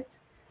down, right? that. Yes,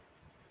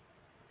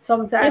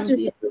 Sometimes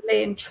Miss. it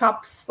laying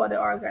traps for the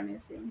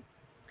organism.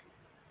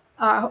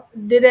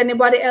 Did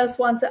anybody else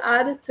want to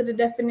add to the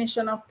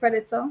definition of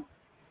predator?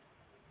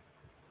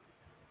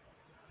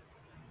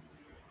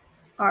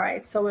 All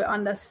right, so we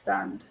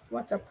understand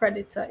what a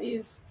predator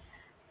is.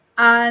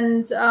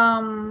 And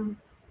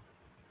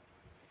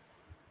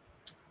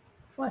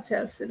what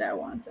else did I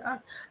want to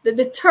add?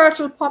 The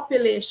turtle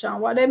population.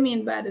 What I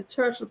mean by the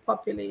turtle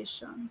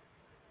population?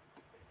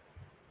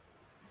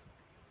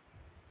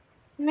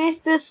 Miss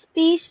the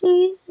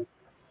species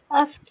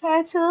of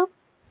turtle.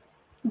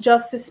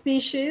 Just the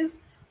species.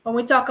 When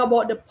we talk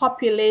about the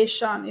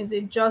population, is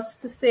it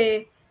just to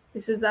say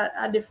this is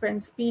a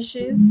different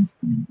species?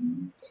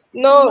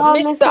 No, No,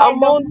 Miss Miss, the like the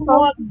amount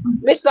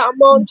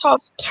of whole.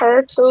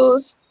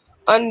 turtles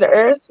on the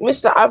earth.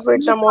 Miss the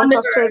average Not on amount the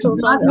of earth,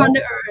 turtles on not the on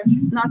earth. the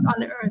earth, not on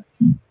the earth.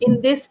 In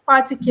this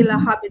particular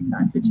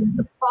habitat, which is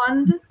the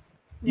pond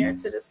near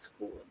to the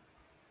school.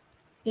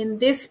 In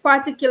this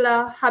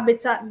particular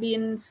habitat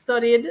being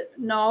studied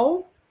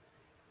now,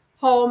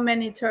 how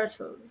many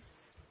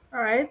turtles? All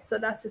right, so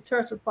that's the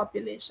turtle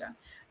population.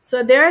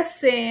 So they're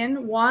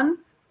saying one,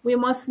 we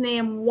must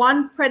name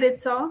one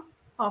predator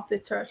of the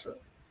turtle.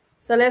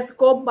 So let's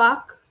go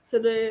back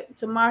to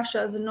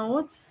Marsha's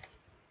notes.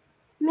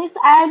 Miss,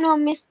 I know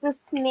Miss the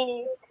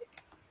snake.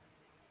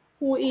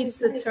 Who eats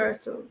the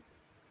turtle?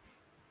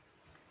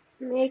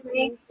 Snake,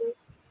 Miss.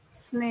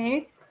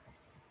 Snake.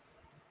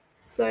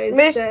 So it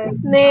Miss says,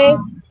 Snake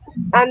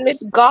and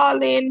Miss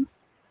Garlin.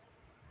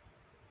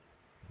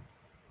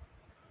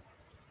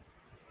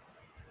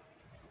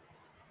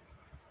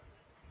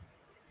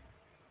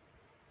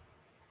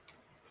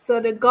 so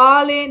the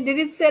garland, did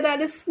it say that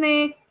the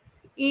snake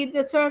eat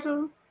the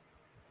turtle?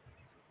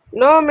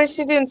 No, Miss,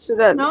 she didn't say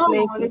that the No,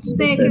 snake the eats the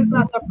snake is turtle.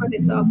 not a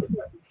predator of the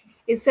turtle.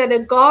 It said the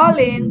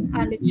garland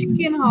and the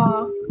chicken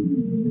hawk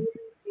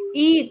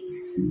eat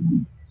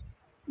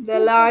the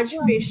large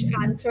fish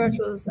and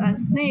turtles and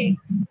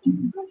snakes.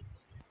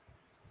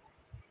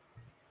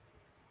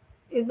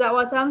 Is that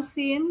what I'm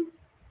seeing?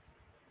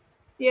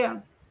 Yeah.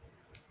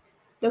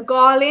 The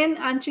garland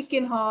and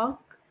chicken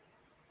hawk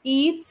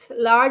eat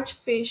large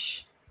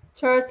fish,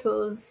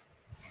 turtles,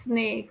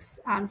 snakes,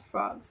 and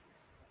frogs.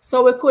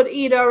 So we could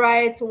either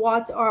write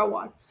what or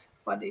what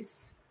for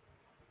this.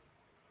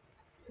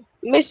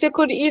 Miss, you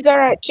could either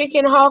write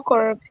chicken hawk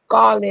or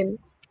garland.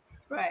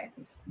 Right.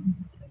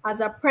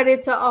 As a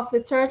predator of the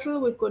turtle,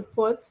 we could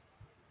put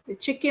the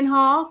chicken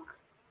hawk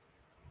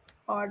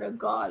or the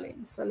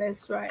garland. So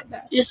let's write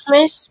that. Yes,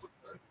 miss.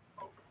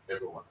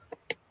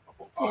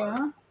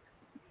 Yeah.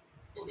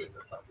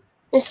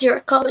 Miss, you're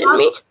calling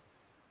me?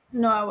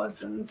 No, I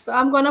wasn't. So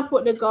I'm gonna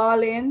put the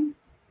garland.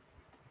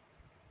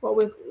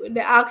 But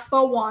they asked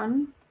for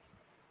one.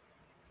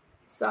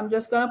 So I'm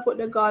just gonna put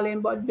the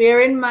garland. But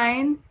bear in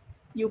mind,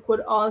 you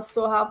could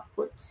also have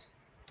put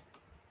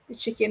the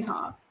chicken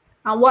hawk.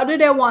 And what do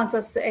they want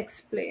us to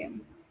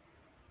explain?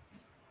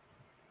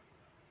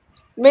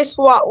 Miss,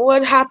 what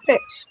would happen?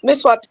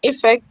 Miss, what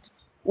effect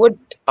would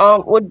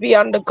be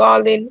on the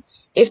garland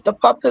if the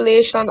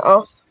population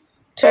of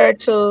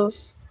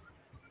turtles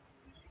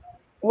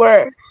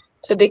were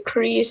to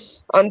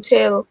decrease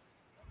until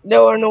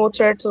there were no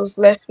turtles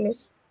left,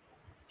 Miss?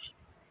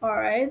 All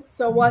right.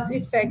 So what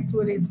effect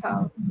would it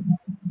have?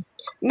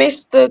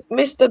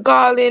 Mr.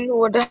 Garland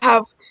would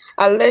have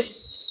a less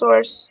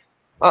source.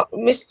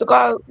 The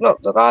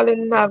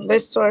Garland would have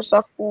less source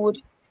of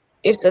food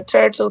if the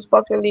turtles'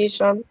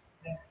 population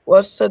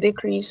was to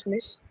decrease,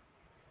 Miss.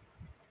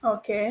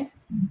 Okay.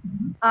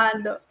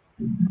 And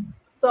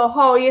so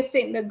how you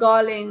think the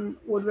garland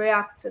would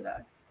react to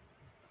that?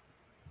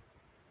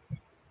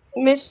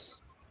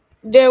 Miss,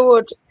 they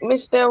would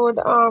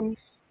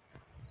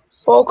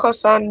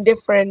focus on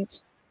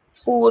different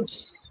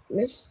foods,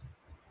 Miss.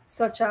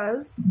 Such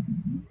as?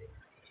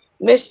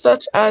 Miss,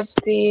 such as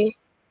the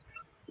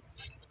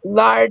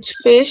large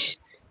fish,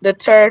 the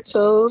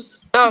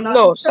turtles.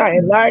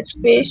 Large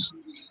fish,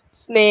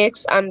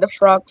 snakes, and the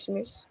frogs,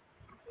 Miss.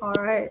 All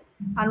right.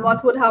 And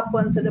what would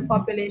happen to the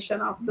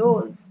population of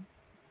those?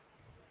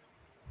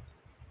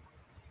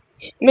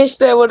 Miss,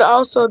 they would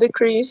also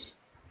decrease.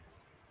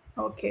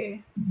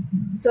 Okay.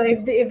 So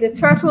if the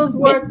turtles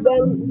were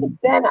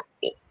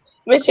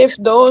Miss, if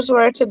those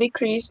were to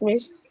decrease,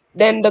 Miss,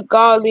 then the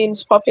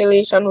garland's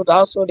population would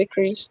also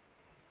decrease.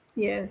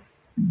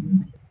 yes.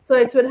 So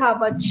it would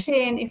have a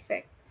chain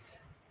effect.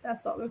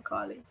 That's what we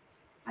call it.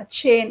 A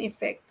chain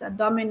effect, a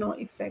domino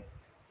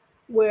effect,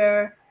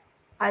 where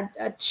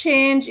a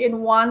change in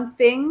one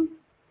thing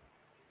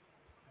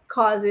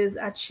causes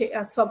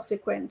a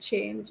subsequent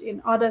change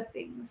in other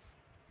things.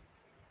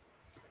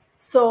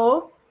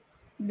 So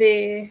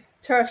the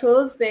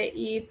turtles, they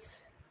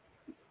eat,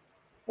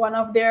 one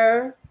of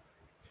their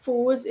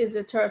foods is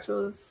the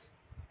turtles.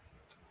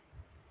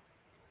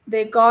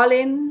 The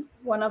garland,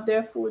 one of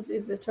their foods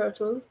is the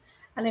turtles.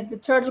 And if the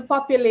turtle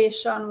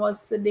population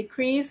was to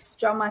decrease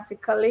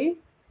dramatically,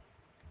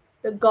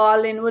 the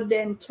garland would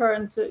then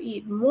turn to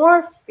eat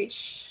more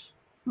fish,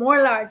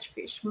 more large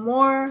fish,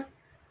 more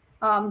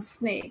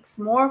snakes,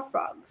 more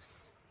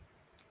frogs.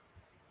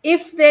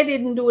 If they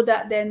didn't do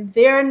that, then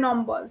their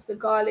numbers, the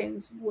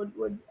garlands,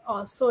 would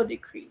also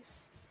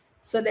decrease.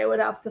 So they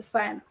would have to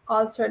find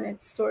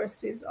alternate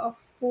sources of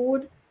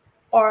food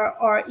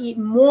or eat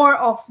more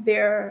of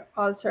their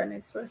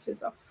alternate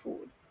sources of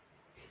food.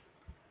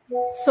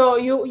 So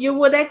you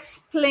would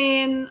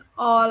explain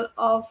all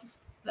of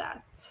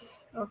that,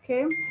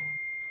 okay?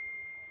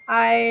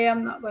 I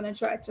am not going to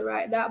try to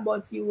write that,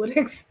 but you would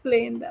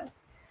explain that.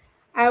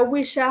 I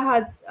wish I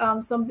had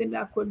something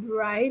that I could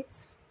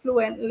write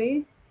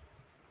fluently,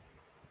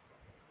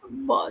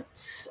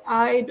 but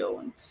I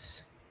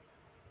don't.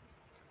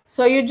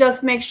 So you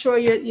just make sure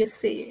you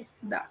say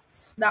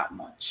that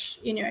much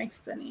in your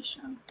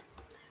explanation.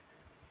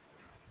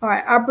 All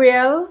right,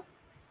 Abriel,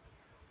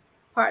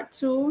 part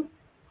 2.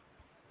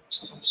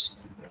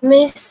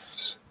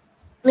 Miss,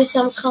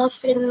 I'm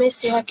coughing.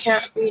 Miss, I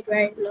can't read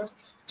right now.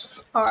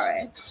 All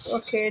right.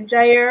 Okay,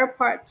 Jair,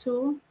 part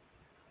 2.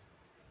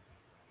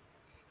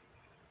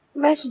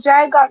 Miss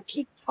Jai got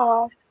kicked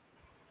off.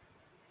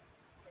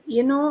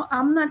 You know,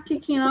 I'm not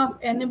kicking off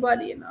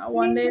anybody. You know, I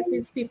wonder if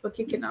it's people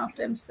kicking off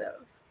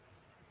themselves.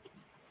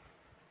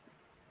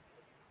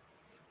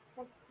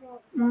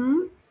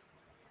 Hmm?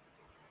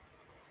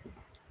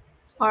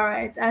 All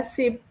right. I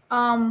see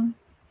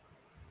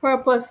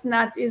Purpose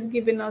Nat is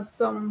giving us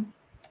some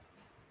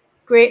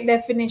great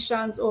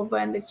definitions over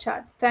in the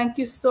chat. Thank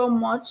you so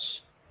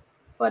much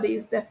for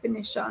these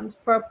definitions,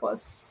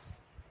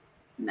 Purpose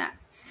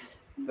Nat.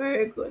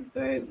 Very good,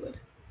 very good.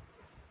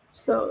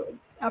 So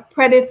a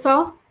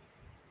predator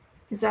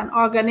is an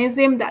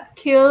organism that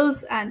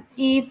kills and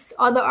eats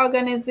other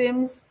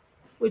organisms,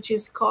 which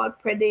is called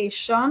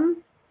predation.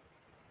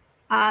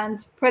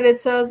 And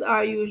predators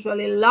are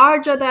usually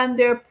larger than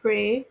their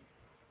prey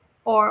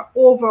or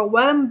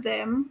overwhelm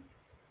them.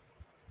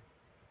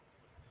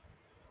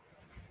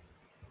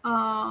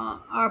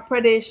 Are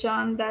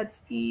predation that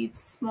eats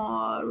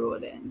small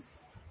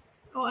rodents.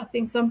 Oh, I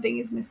think something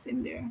is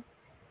missing there.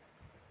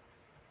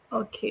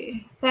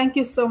 Okay, thank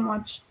you so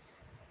much.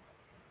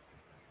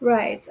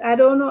 Right, I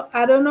don't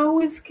know who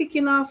is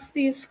kicking off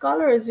these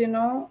scholars,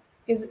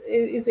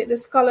 Is it the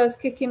scholars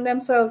kicking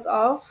themselves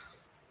off?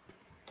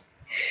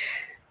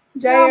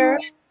 Jair,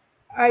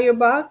 are you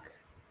back?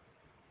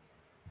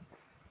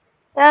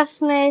 Yes,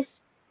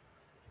 miss.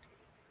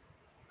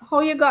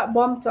 How you got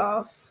bumped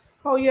off?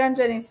 How you and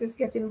Genesis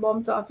getting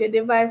bumped off? Your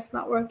device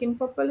not working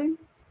properly?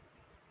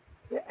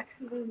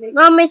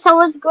 No, miss, I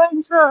was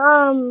going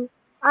to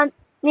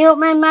mute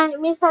my mic,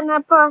 miss, and I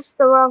pressed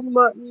the wrong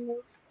button,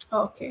 miss.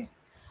 Okay.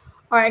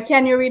 All right.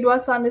 Can you read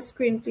what's on the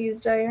screen,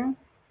 please, Jair?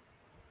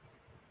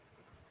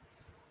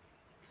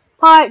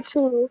 Part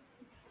 2.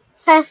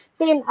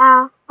 Testing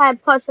a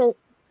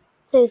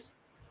hypothesis.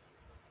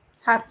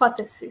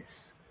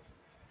 Hypothesis.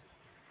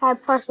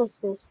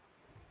 Hypothesis.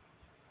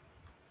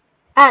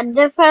 At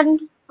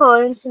different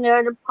points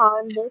near the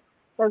pond,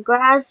 the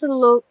grass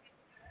looked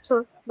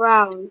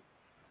brown.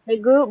 The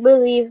group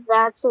believed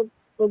that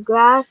the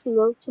grass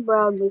looked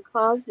brown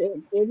because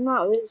it did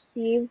not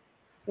receive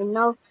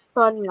enough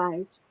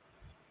sunlight.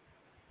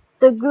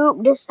 The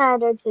group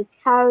decided to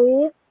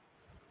carry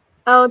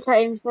out an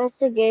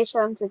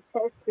investigation to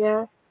test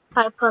their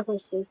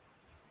hypothesis.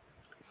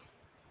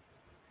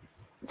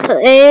 To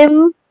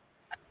aim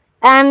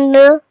and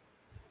the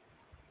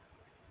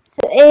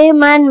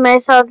aim and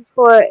method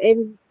for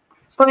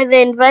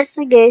the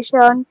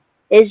investigation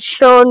is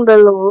shown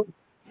below.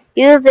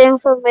 Use the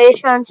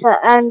information to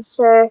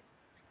answer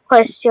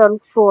question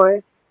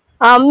 4.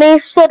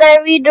 Miss, should I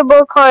read the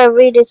book or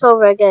read it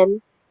over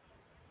again?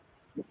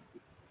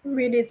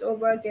 Read it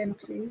over again,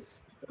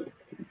 please.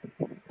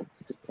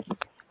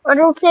 What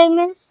did you say,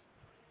 miss?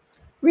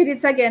 Read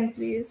it again,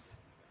 please.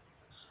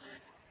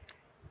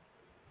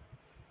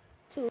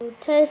 To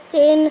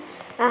testing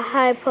a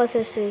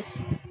hypothesis.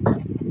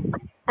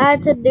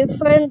 At a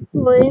different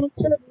point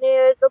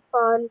near the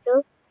pond,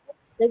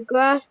 the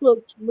grass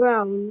looked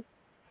brown.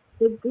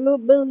 The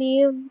group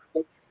believed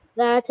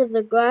that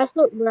the grass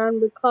looked brown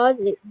because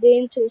it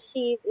didn't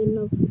receive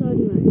enough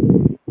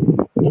sunlight.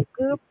 The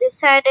group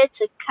decided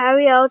to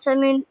carry out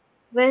an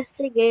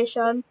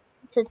investigation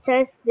to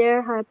test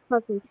their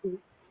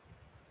hypothesis.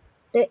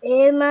 The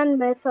aim and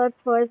method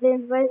for the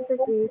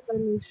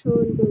investigation is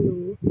shown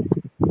below.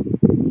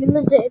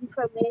 Use the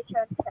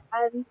information to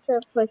answer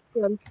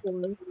question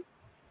 4.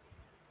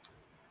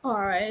 All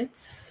right.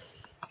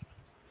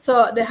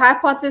 So the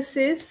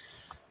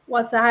hypothesis.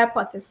 What's a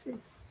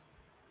hypothesis?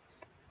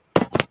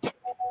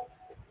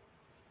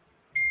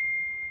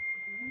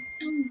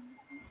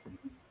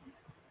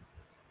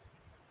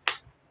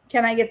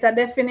 Can I get a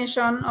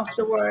definition of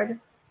the word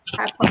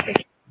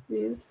hypothesis,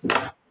 please?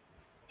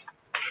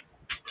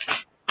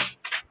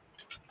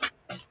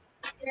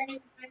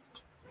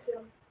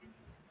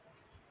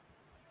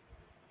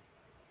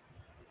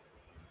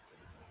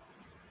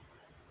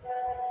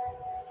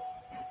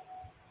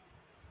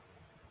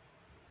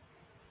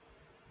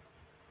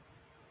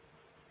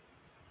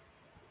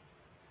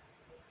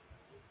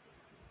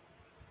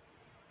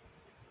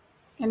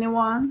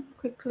 Anyone?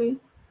 Quickly.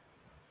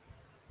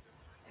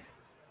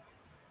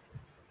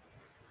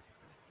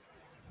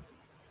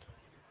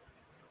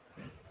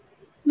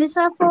 Miss,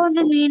 I found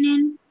the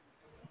meaning.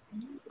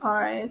 All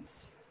right.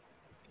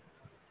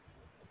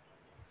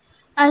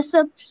 A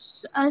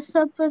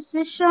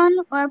supposition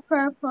or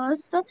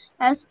proposed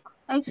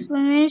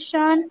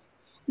explanation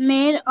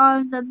made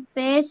on the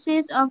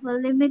basis of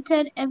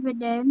limited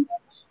evidence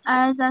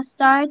as a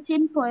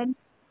starting point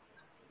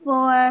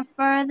for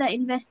further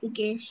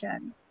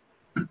investigation.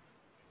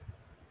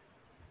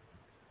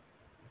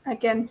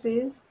 Again,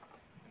 please.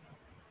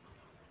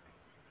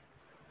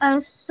 A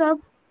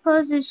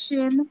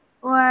supposition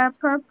or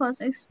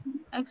purpose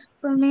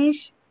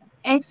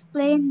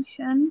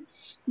explanation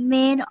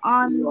made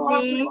on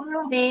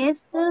the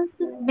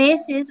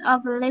basis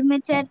of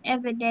limited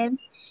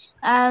evidence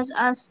as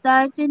a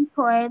starting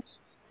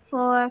point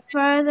for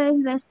further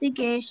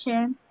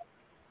investigation.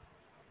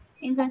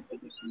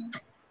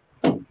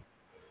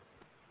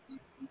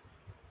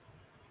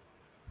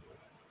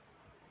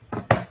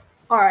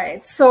 All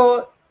right.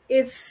 So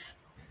it's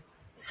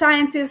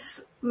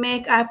scientists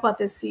make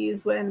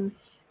hypotheses when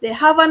they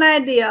have an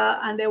idea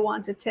and they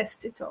want to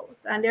test it out.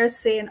 And they're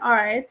saying, all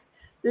right,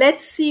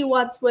 let's see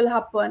what will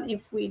happen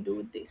if we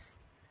do this.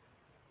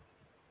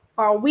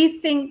 Or we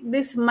think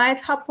this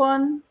might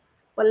happen,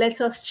 but let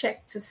us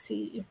check to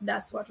see if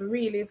that's what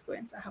really is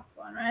going to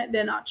happen, right?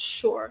 They're not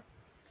sure.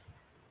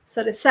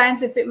 So the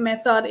scientific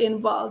method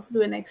involves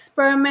doing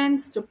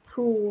experiments to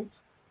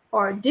prove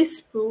or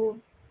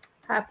disprove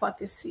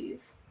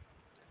hypotheses.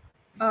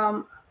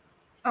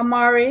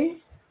 Amari,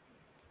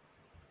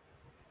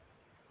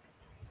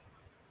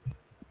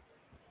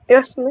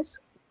 Yes, miss.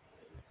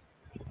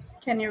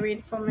 can you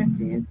read for me,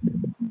 please?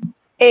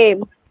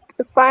 Aim.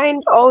 To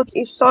find out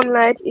if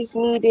sunlight is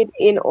needed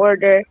in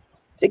order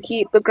to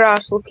keep the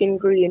grass looking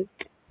green.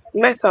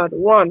 Method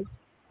 1.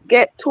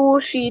 Get 2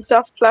 sheets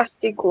of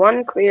plastic,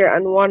 one clear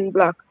and one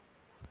black.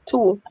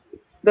 2.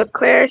 The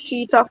clear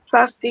sheet of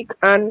plastic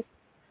and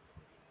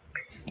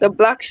the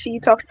black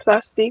sheet of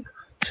plastic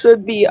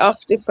should be of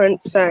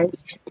different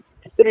size.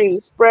 3.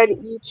 Spread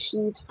each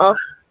sheet of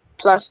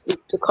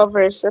plastic to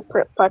cover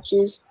separate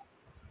patches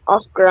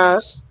of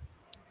grass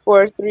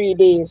for 3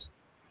 days.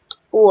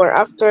 4.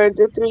 After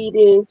the 3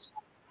 days,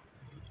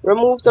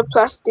 remove the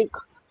plastic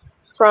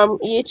from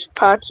each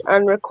patch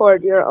and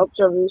record your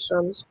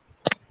observations.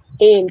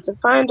 Aim to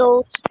find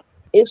out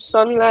if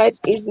sunlight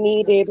is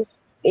needed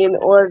in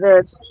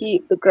order to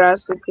keep the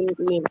grass looking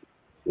green.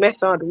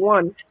 Method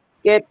 1.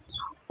 Get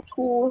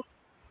 2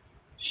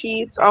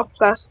 sheets of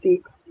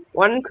plastic,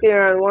 one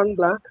clear and one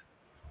black.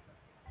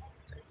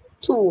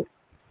 2.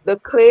 The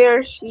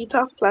clear sheet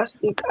of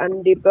plastic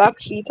and the black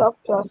sheet of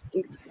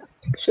plastic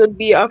should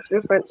be of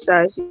different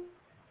sizes.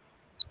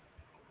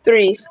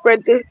 3.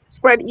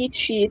 Spread each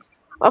sheet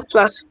of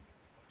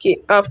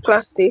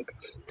plastic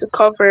to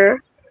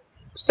cover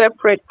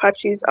separate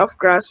patches of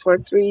grass for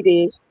 3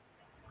 days.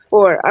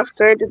 4.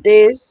 After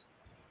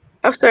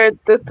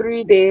the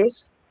 3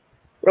 days,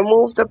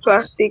 remove the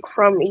plastic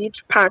from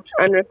each patch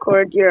and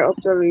record your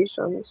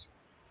observations.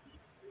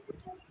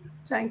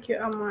 Thank you,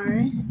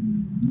 Amari.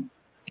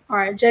 All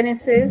right,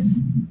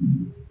 Genesis,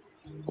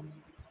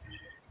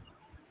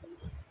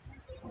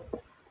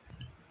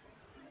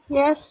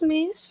 Yes,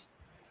 miss.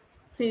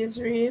 please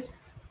read.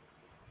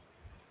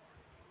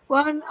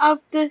 One of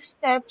the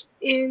steps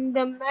in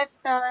the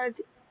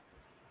method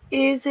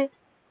is In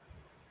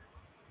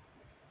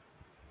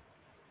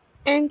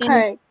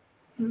incorrect.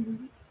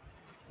 mhm.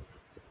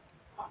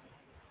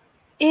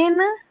 In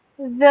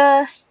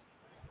the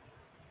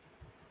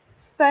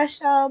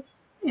special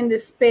In the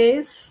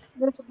space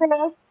the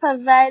space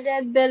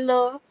provided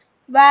below,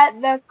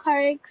 write the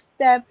correct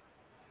step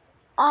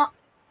uh,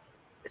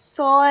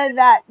 so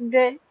that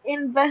the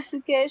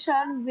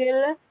investigation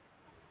will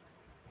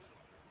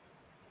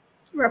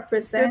rep-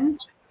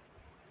 represent.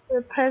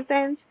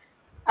 represent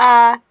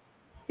a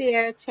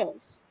fair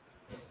test.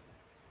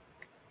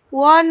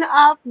 One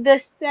of the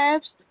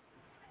steps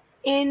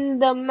in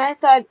the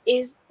method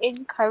is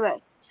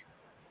incorrect.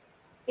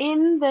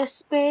 In the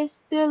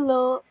space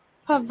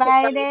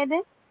provided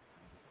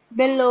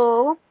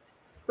below,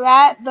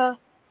 write the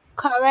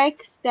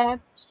correct step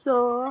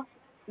so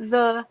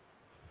the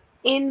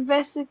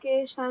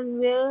investigation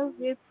will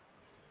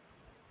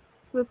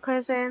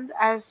represent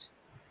as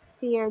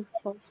fair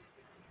test.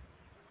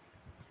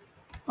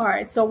 All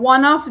right, so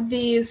one of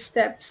these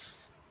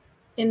steps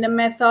in the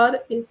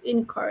method is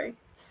incorrect.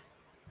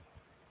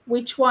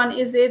 Which one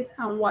is it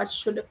and what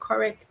should the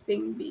correct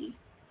thing be?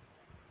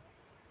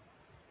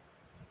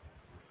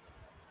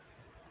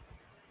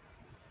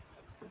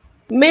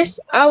 Miss,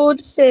 I would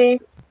say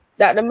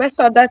that the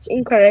method that's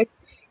incorrect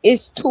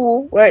is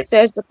 2, where it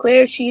says the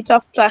clear sheet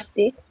of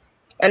plastic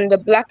and the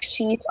black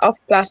sheet of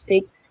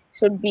plastic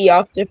should be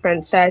of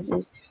different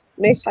sizes.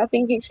 Miss, I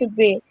think it should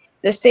be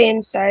the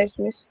same size,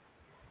 Miss.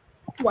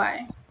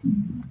 Why?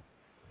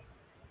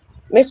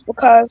 Miss,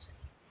 because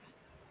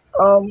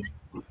um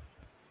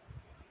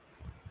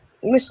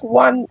Miss,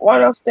 one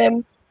of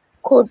them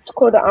could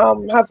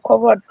have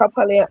covered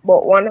properly,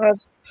 but one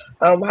has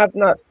have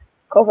not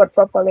covered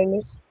properly,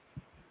 Miss.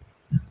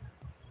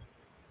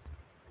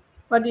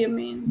 What do you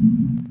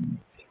mean?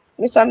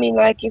 Miss, I mean,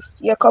 like if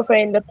you're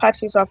covering the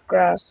patches of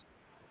grass,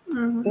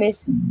 Mm-hmm.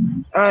 Miss,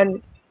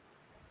 and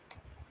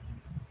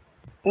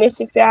Miss,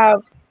 if you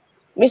have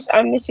Miss,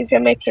 if you're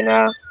making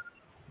a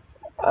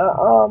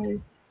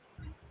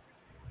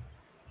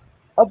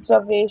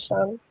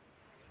observation,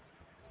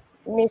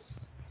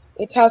 Miss,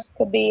 it has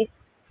to be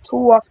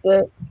 2 of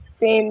the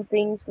same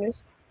things,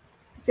 Miss.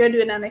 If you're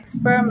doing an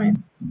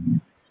experiment,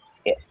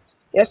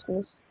 Yes,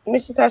 Miss.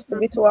 Miss, it has to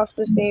be 2 of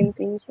the same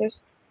things,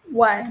 Miss.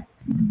 why?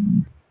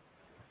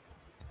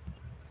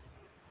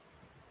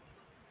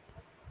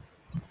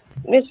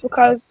 Miss,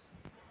 because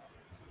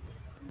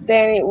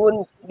then it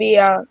wouldn't be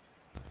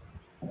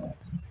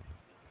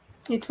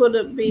It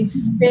would be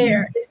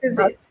fair. This is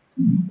a it.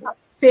 A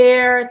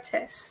fair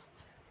test.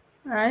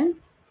 All right.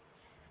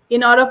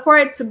 In order for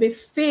it to be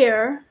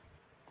fair,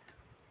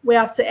 we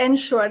have to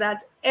ensure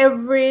that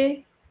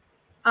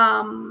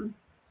um,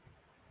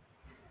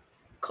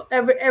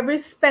 every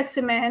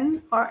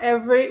specimen or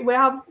we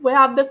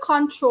have the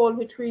control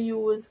which we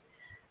use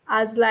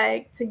as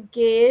like to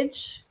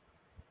gauge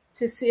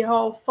to see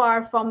how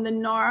far from the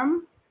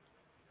norm.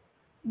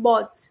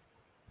 But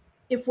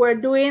if we're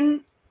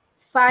doing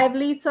 5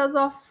 liters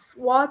of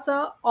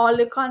water, all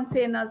the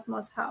containers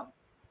must have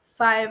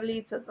 5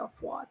 liters of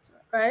water,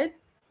 right?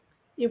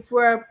 If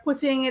we're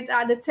putting it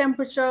at the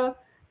temperature,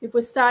 if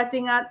we're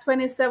starting at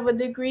 27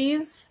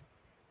 degrees,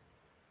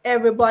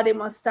 everybody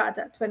must start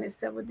at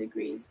 27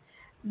 degrees.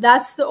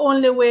 That's the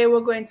only way we're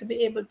going to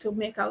be able to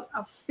make a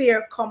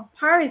fair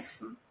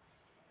comparison.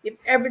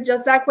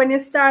 Just like when you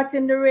start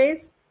in the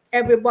race,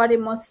 everybody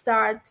must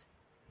start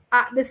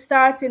at the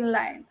starting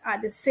line,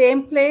 at the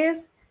same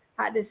place,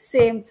 at the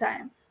same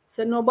time.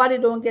 So nobody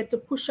don't get to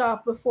push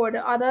off before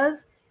the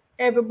others.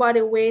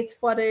 Everybody waits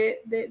for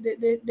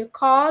the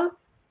call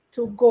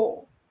to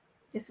go.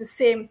 It's the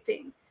same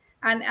thing.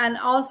 And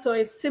also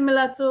it's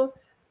similar to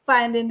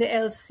finding the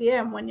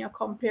LCM when you're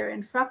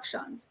comparing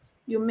fractions.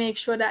 You make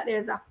sure that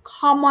there's a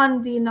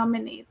common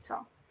denominator.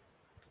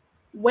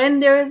 When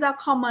there is a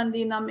common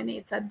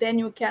denominator, then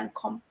you can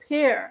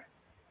compare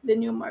the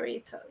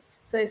numerators.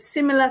 So it's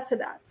similar to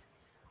that.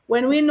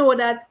 when we know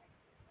that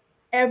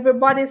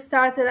everybody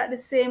started at the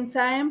same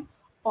time,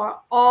 or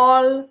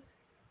all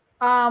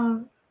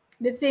the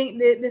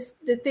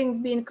things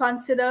being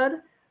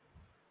considered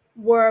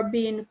were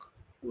being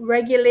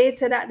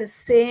regulated at the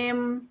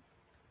same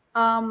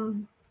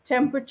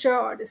temperature,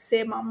 or the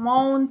same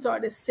amount, or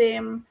the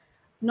same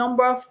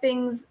number of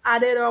things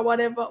added, or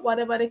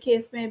whatever the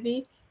case may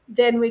be,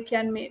 then we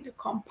can make the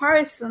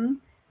comparison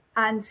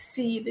and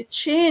see the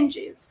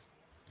changes.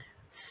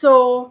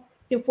 So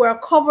if we're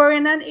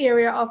covering an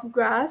area of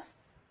grass,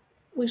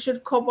 we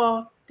should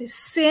cover the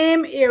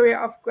same area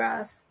of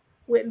grass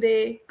with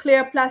the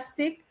clear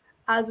plastic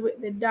as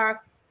with the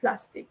dark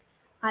plastic.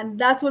 And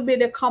that would be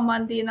the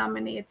common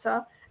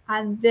denominator.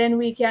 And then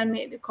we can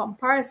make the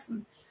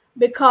comparison,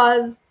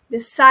 because the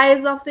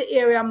size of the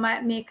area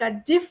might make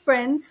a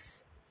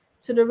difference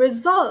to the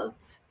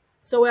result.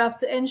 So we have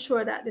to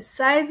ensure that the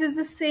size is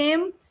the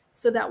same,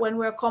 so that when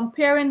we're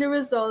comparing the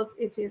results,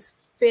 it is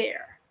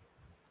fair.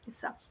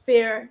 It's a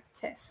fair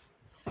test.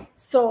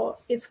 So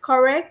it's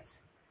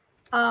correct.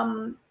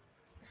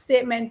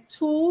 Statement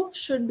 2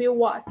 should be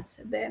what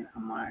then,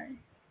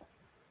 Amari?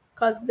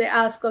 Because they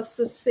ask us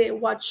to say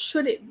what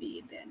should it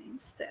be then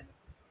instead.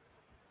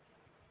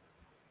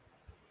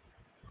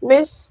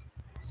 Miss,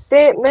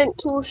 statement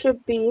 2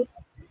 should be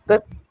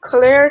the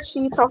clear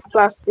sheet of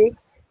plastic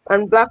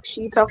and black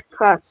sheet of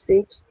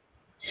plastics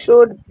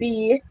should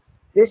be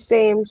the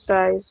same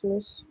size,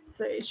 Miss.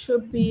 So it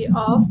should be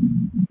of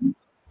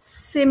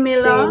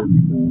similar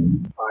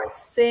Same. or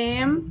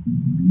same,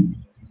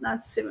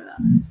 not similar,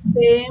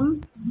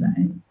 same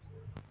size.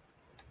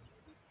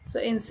 So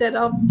instead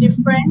of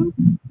different,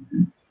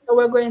 so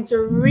we're going to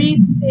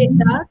restate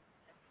that.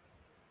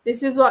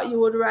 This is what you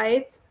would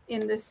write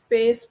in the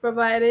space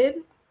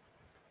provided.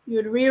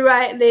 You'd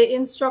rewrite the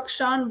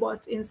instruction,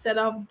 but instead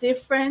of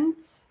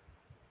different,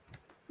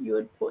 you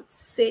would put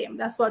same.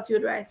 That's what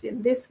you'd write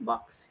in this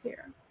box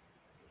here.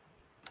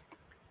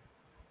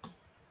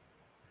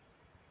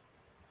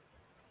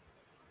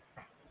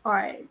 All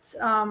right,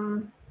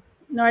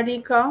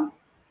 Nardika.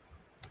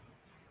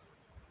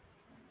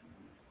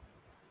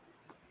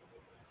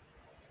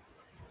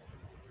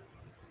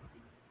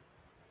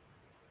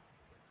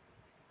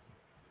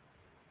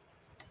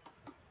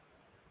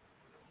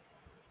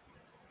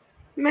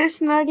 Miss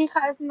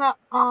Nardika is not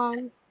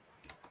on.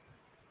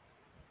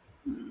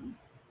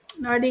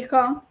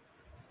 Nardika.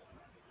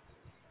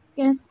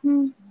 Yes,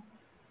 miss.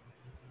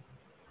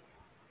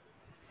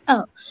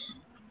 Oh,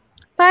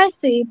 part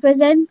 3,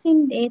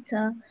 presenting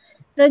data.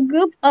 The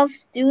group of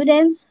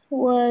students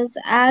was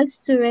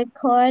asked to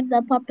record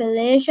the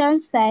population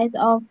size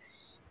of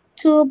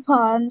two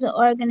pond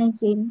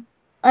organism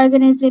A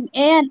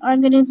and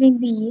organism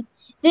B.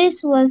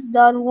 This was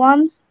done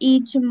once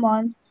each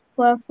month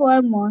for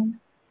 4 months.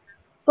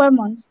 4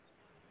 months.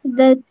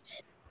 The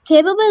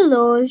table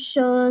below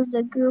shows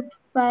the group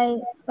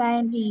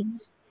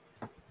findings.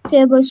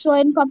 Table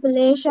showing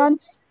population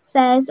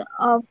size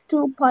of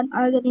two pond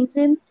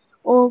organisms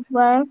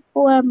over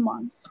 4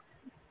 months.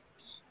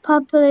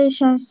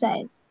 Population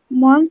size.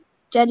 Month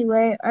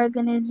January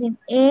organism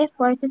A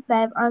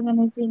 45,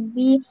 organism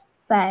B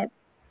 5.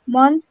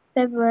 Month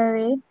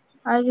February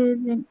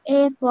organism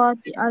A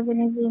 40,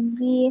 organism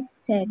B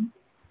 10.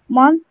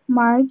 Month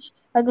March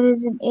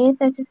organism A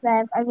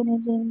 35,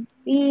 organism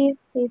B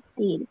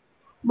 15.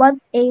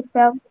 Month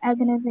April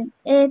organism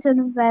A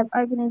 25,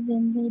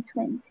 organism B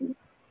 20.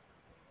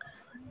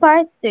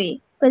 Part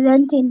 3,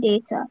 presenting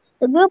data.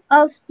 The group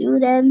of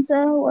students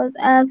was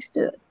asked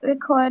to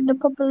record the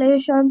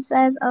population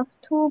size of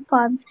two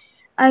pond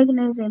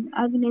organism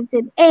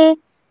A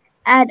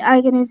and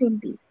organism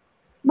B,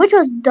 which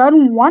was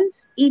done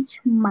once each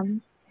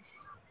month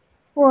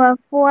for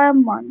 4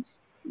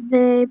 months.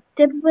 The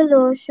table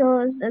below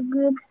shows the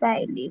group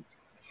findings.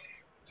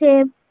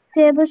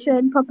 Table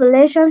showing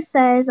population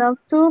size of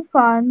two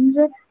ponds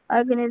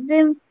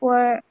organism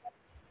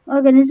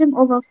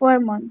over 4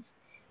 months.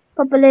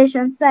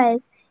 Population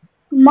size.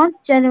 Month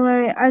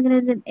January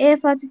organism A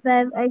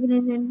 45,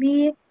 organism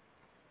B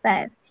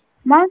 5.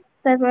 Month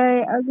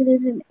February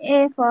organism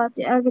A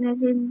 40,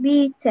 organism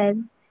B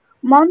 10.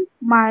 Month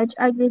March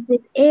organism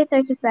A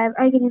 35,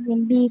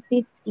 organism B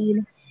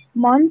 15.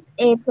 Month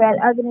April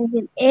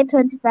organism A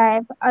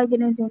 25,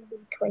 organism B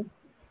 20.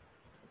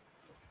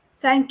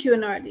 Thank you,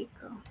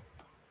 Nardika.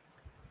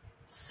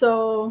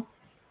 So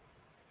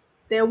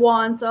they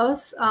want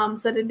us,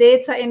 so the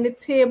data in the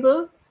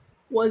table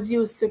was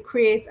used to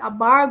create a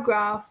bar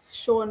graph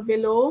shown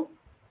below.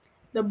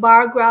 The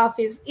bar graph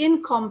is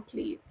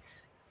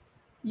incomplete.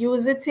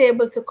 Use the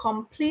table to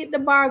complete the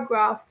bar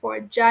graph for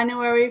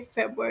January,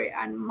 February,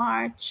 and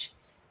March.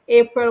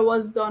 April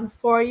was done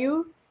for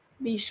you.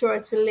 Be sure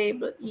to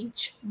label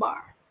each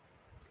bar.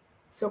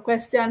 So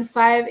question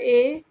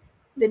 5A,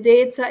 the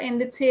data in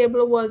the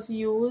table was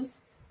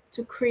used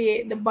to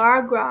create the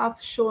bar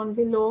graph shown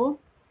below.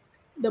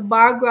 The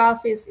bar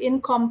graph is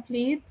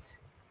incomplete.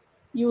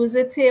 Use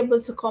the table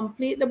to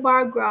complete the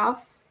bar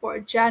graph for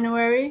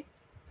January,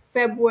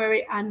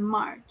 February, and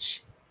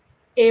March.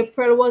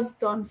 April was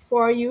done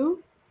for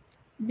you.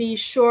 be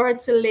sure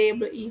to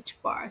label each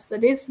bar. So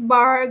this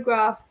bar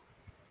graph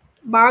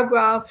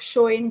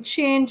showing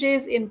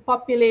changes in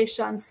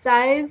population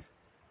size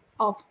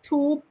of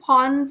 2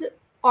 pond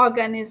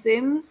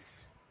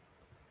organisms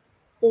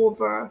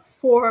over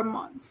 4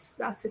 months.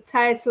 That's the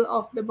title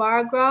of the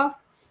bar graph.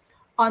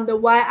 On the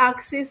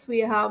y-axis, we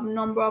have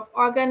number of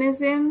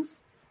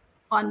organisms.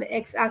 On the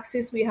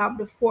x-axis, we have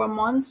the 4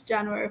 months,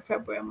 January,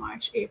 February,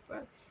 March,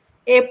 April.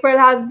 April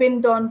has been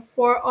done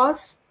for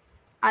us,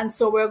 and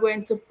so we're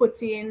going to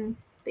put in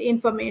the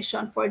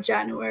information for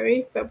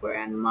January,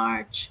 February, and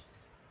March.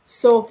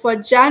 So for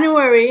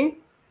January,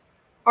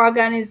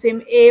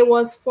 organism A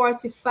was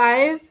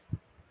 45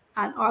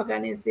 and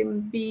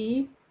organism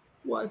B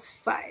was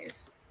 5.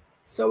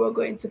 So we're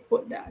going to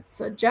put that.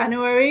 So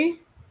January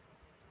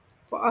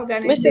for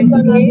This is organism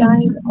gonna A,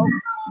 line up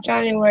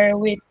January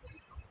with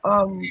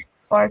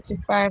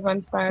 45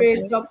 and 5 straight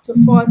is. up to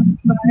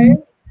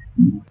 45.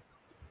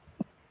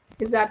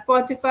 Is that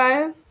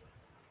 45?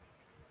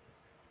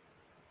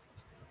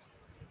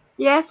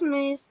 Yes,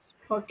 miss.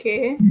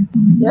 Okay.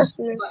 Yes,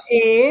 For miss.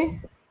 A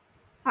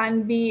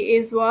and B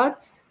is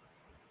what?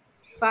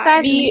 5.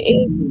 5 B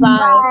miss. is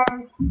 5.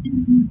 5.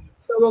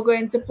 So we're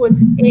going to put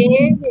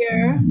A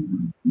here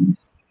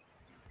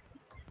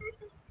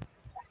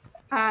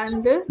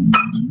and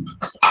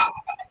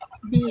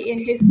B in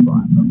this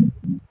one.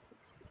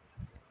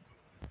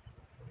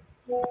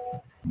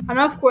 And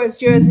of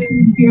course, yours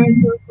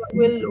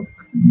will look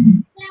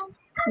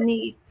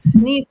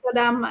neater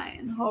than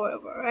mine,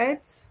 however,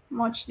 right?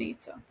 Much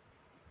neater.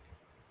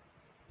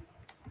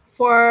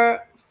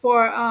 For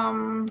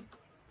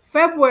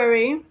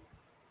February,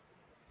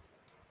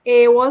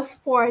 A was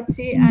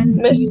 40 and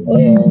B Miss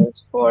was is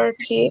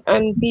 40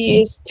 and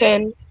B is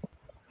 10.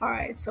 all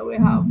right. So we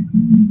have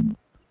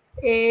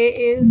A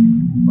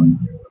is what,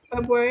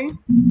 February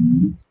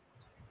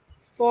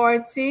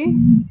 40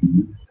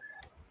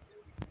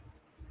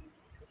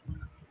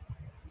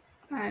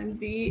 and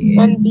B is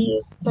And B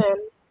is 10.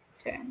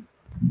 10.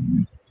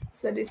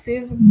 So this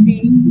is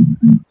B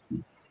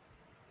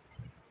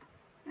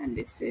and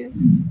this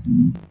is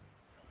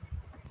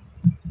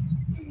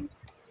A.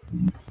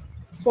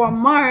 For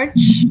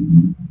March,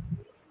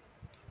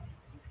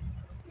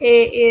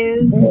 A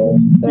is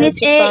Miss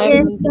A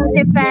 35 is and B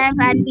is 35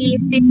 and 50. B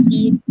is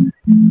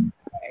 50.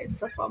 right.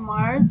 So for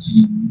March,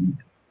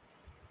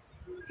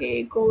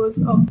 A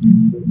goes up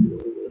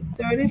to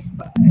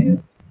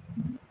 35.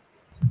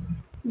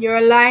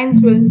 Your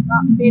lines will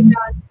not be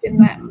dancing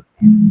like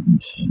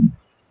mine.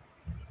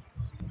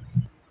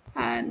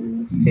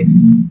 And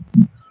 50.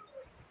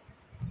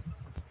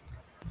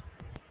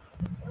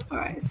 All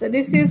right, so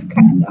this is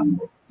kind of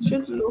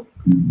should look.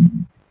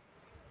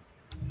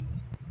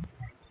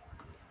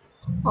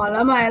 All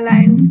of my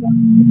lines.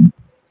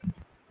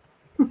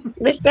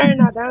 Mr. in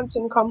a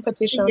dancing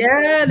competition.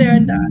 Yeah, they're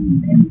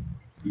dancing.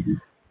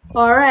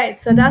 All right,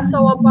 so that's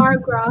our bar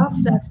graph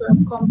that we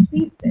have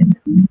completed.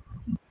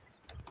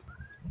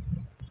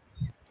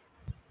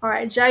 All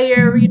right,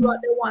 Jair, read what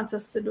they want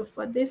us to do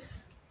for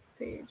this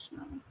page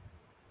now.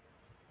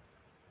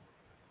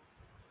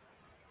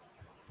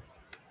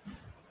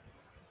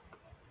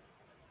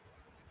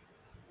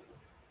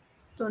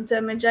 Don't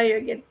tell me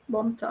Jair get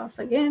bumped off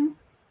again.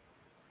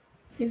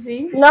 Is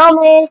he? No,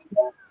 miss.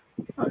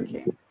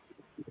 Okay.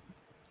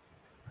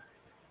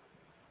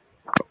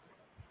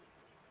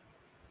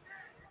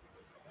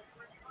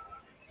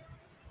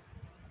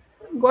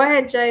 Go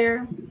ahead,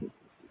 Jair.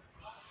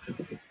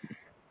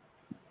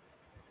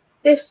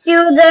 The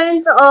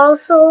students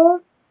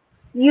also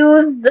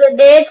use the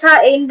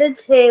data in the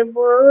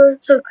table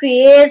to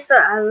create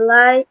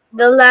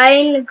the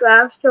line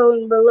graph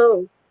shown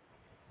below.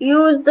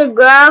 Use the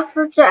graph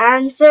to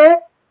answer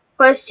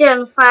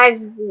question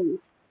 5b.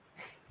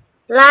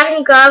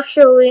 Line graph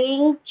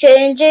showing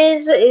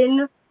changes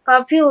in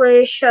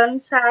population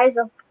size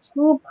of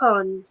 2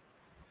 ponds.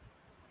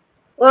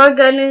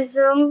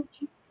 Organism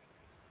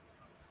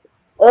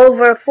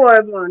over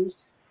 4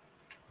 months.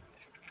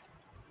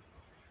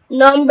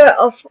 Number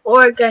of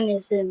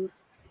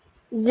organisms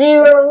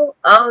 0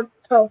 out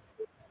of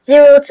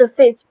 0 to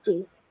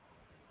 50.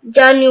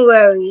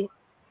 January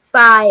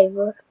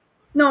 5.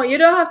 No, you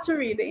don't have to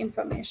read the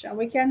information.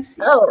 We can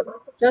see.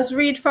 Oh. Just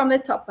read from the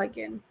top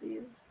again,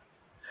 please.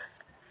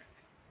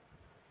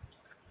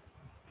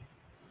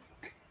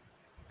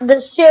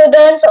 The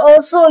students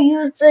also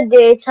use the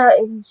data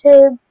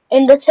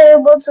in the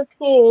table to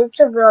create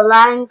the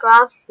line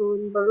graph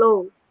shown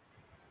below.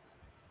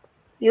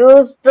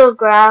 Use the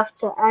graph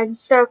to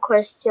answer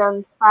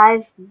question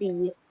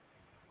 5b.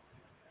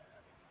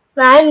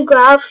 Line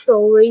graph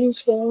showing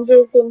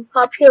changes in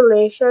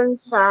population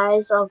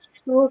size of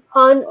 2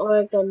 pond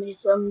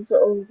organisms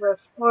over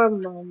 4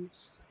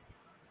 months.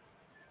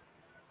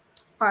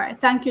 All right,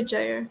 thank you,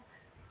 Jair.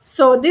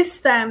 So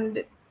this time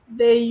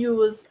they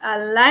use a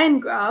line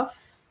graph,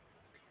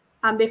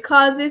 and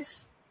because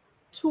it's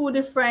 2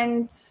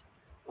 different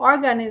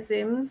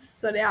organisms,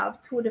 so they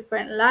have 2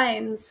 different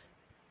lines.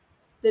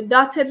 The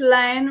dotted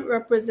line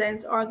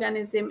represents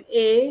organism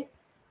A,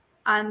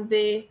 and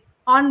the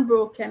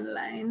unbroken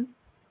line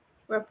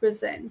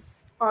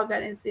represents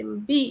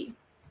organism B.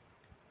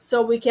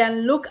 So we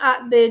can look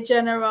at the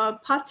general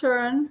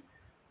pattern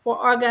for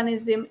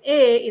organism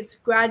A. It's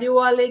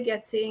gradually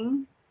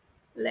getting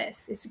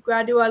less. It's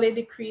gradually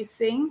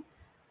decreasing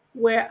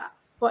where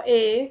for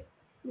A,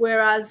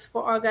 whereas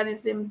for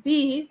organism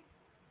B,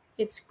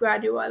 it's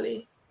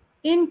gradually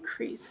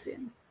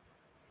increasing.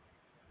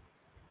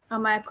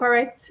 Am I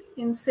correct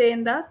in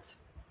saying that?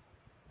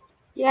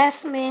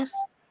 Yes, miss.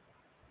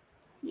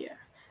 Yeah.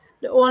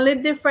 The only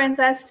difference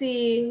I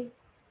see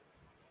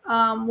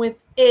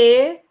with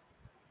A,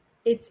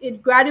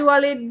 it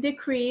gradually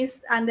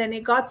decreased and then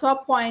it got to a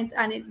point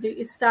and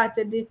it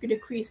started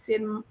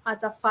decreasing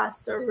at a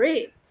faster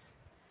rate,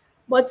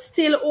 but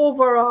still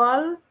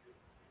overall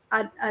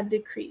a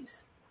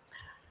decrease.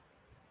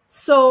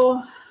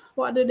 So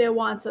what do they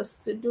want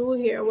us to do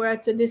here? We're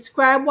to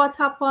describe what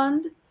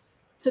happened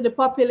to the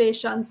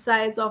population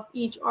size of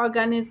each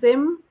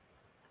organism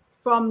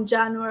from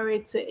January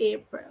to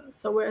April.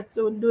 So we're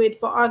to do it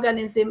for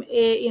organism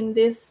A in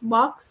this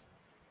box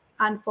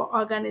and for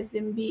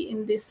organism B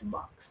in this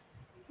box.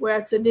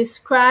 We're to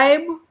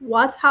describe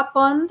what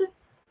happened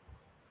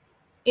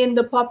in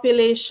the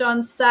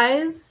population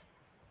size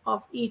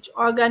of each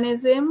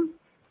organism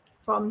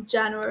from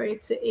January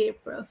to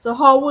April. So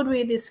how would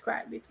we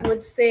describe it? We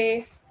would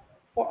say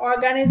for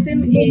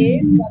organism A,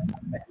 what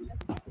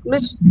happened?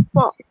 Miss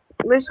Fo-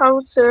 Miss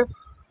House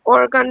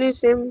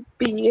organism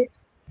B,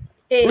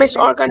 A, Miss let's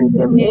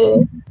organism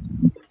A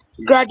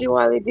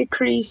gradually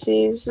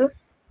decreases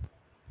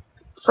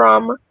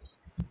from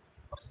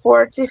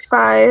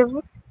 45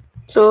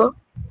 to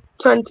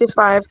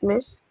 25,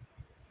 Miss.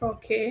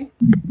 okay.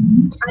 And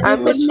you And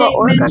could Miss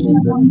for make mention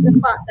of organism the B.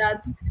 fact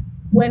that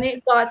when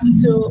it got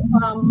to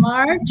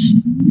March,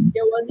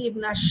 there was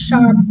even a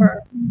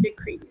sharper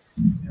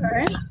decrease,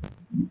 right?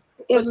 You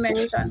could Yes,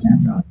 Miss. mention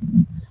that also.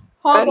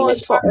 How And about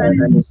Miss for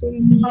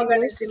organism B,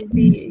 organism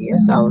B?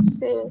 Miss Yeah. I would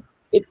say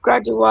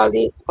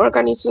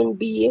organism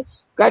B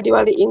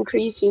gradually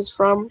increases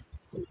from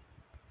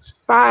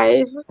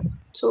 5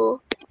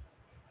 to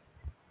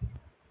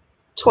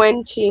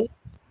 20.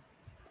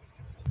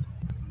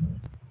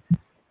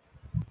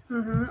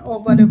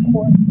 Over the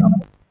course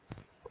of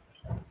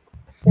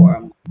 4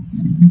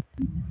 months.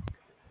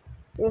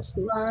 Yes,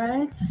 All Miss.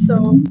 right.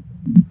 So,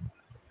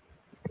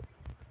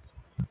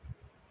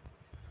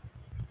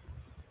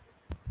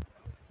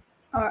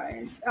 all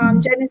right.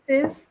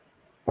 Genesis,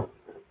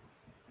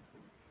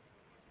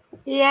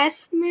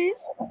 Yes,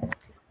 miss.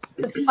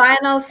 the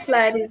final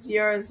slide is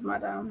yours,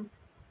 madam.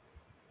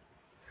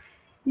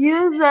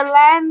 Use the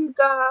line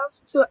graph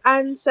to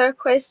answer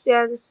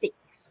question 6.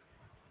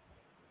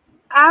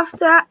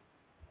 After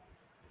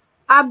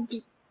ob-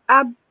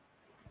 ob-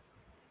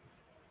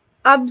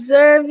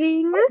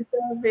 observing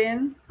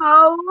Observing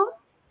how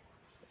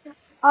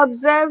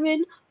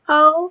observing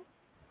how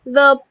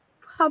the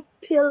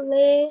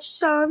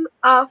population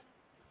of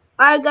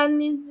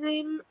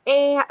organism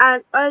A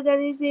and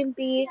organism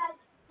B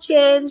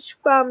changed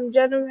from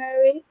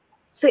January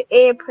to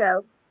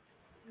April.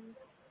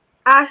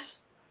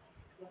 As,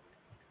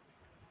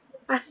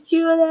 as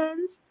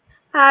students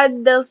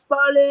had the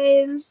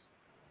following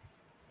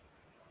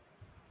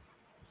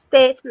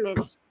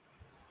statement.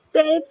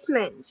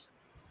 Statement.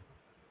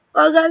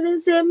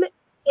 Organism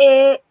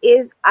A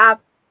is a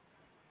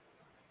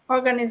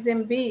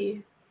organism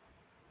B,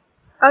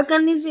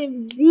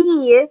 organism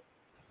B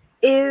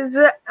is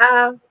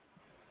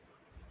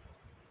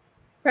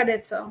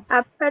predator.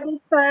 a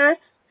predator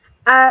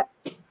uh,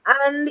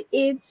 and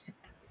it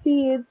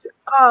feeds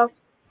off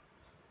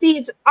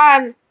feeds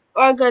on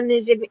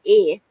organism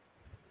A.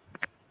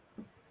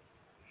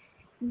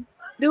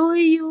 Do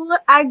you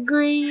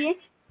agree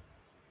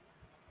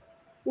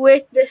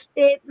with the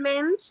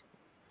statement?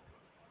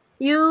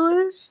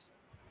 Use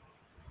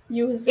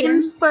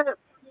Using infor-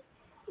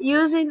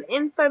 using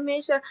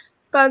information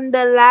from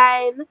the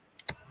line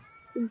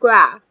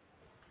graph.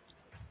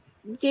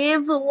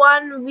 Give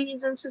one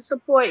reason to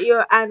support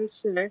your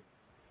answer.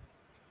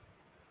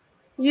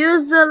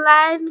 Use the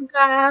line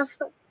graph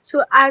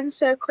to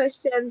answer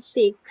question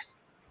 6.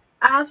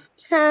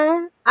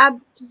 After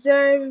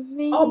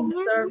observing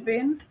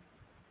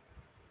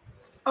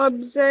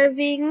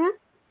observing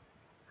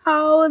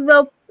how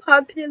the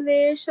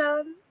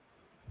population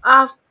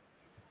of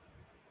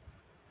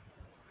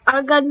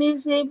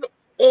organism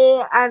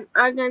A and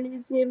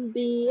organism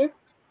B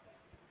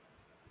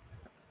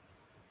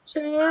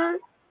change,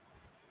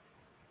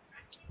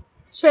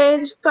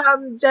 change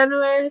from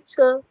January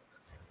to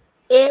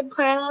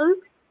April,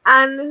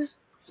 and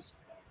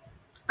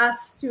as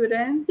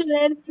student,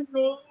 students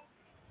may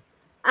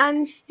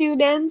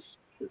students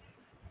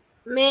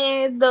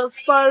made the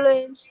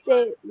following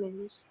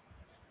statements.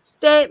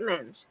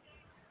 Statement.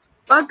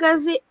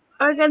 Organism,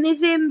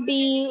 organism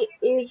B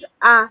is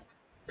a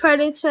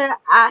predator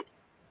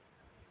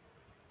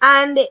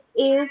and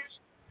it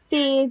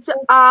feeds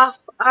off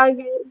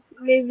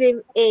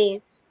organism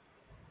A.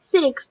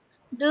 6.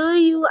 Do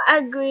you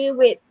agree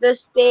with the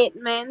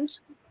statement?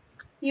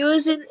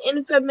 Using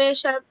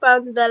information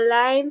from the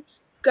line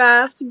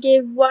graph,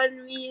 give one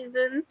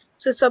reason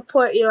to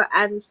support your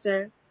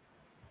answer.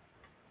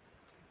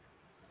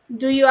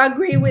 Do you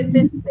agree with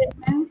this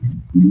statement?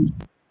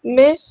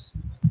 Miss,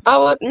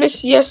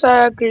 Miss, yes,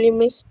 I agree,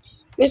 Miss.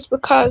 Miss,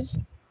 because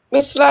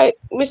Miss, like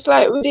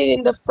we did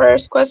in the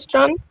first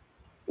question,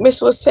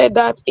 Miss was said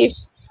that if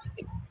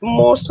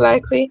most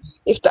likely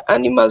if the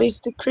animal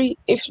is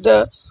if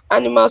the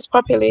animal's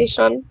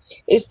population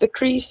is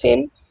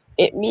decreasing,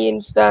 it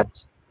means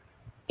that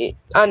it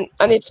and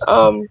it's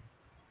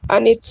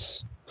and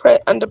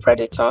the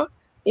predator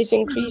is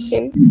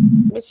increasing.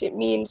 Miss, it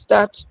means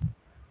that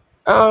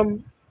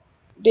um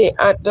the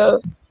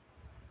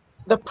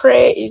the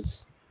prey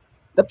is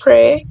the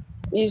prey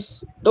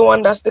is the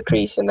one that's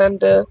decreasing, and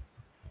the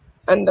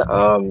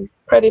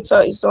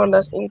predator is the one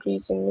that's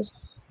increasing, miss.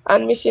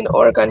 And missing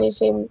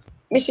organism,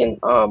 missing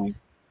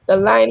the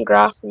line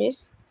graph,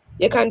 miss.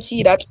 You can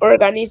see that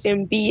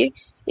organism B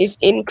is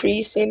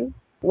increasing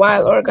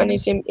while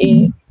organism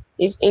A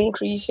is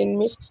increasing,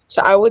 miss.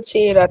 So I would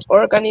say that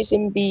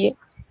organism B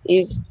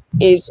is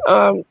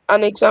an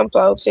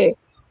example. I would say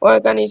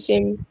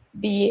organism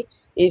B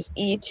is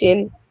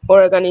eating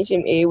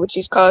organism A, which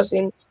is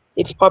causing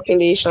its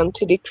population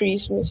to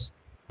decrease, miss.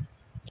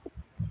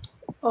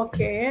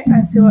 Okay,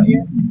 I see what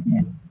you're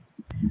saying.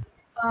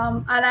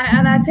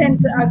 And I tend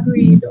to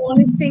agree. The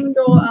only thing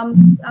though,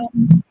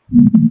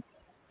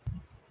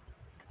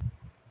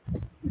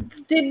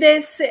 did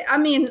they say? I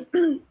mean,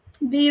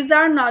 these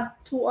are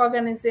not two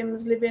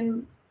organisms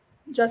living,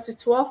 just the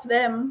two of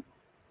them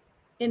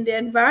in the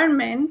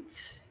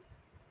environment.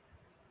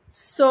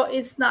 So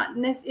it's not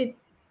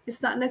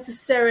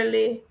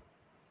necessarily.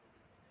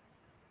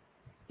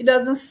 It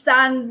doesn't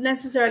stand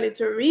necessarily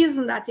to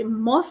reason that it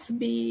must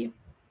be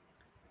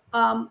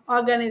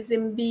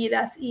organism B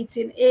that's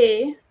eating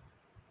A.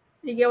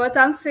 You get what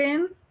I'm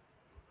saying?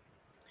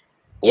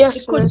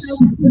 Yes, miss.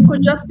 We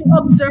could just be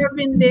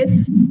observing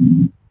this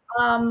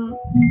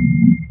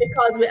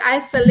because we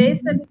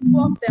isolated the two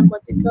of them,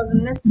 but it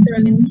doesn't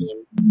necessarily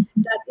mean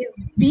that it's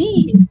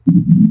B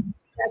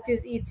that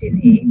is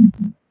eating A.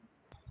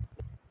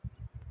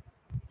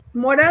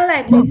 More than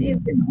likely it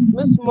is.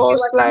 Miss, You get most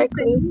what I'm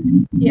likely.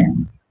 saying? Yeah.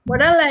 More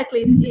than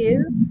likely it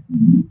is,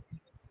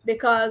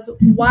 because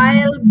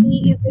while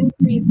B is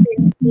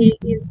increasing, A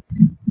is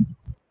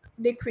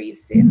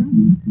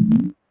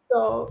decreasing.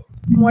 So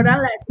more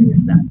than likely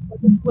is that. But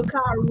we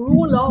can't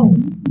rule out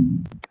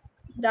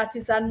that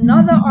is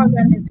another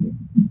organism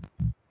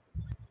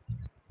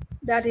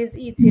that is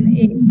eating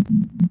A.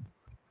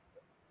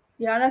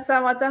 You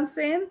understand what I'm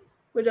saying?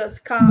 We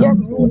just can't Yes,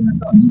 rule miss.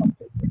 it out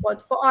completely.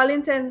 But for all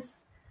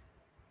intents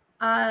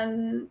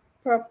and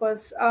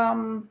purpose,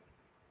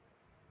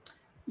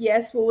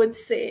 yes, we would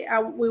say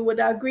we would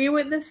agree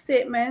with the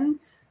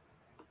statement.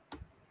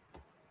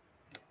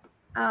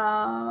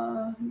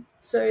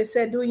 So you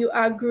said, do you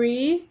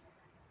agree?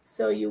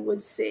 So you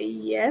would say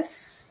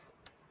yes.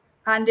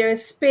 And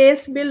there's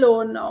space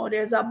below now.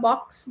 There's a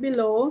box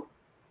below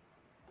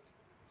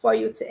for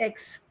you to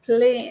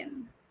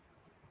explain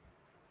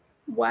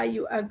why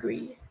you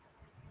agree.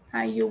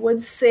 And you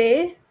would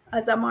say,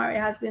 as Amari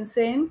has been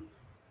saying,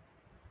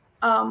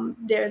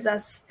 there's a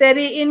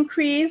steady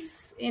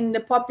increase in the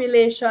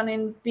population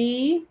in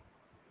B,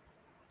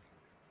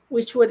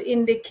 which would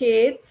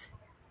indicate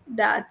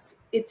that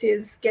it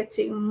is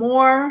getting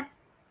more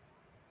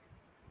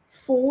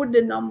food.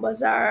 The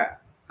numbers are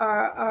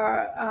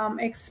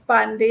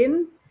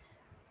expanding.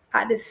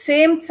 At the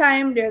same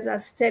time, there's a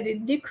steady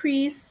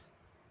decrease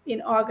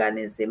in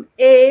organism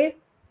A,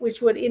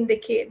 which would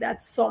indicate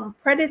that some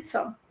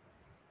predator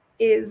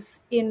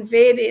is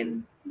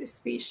invading the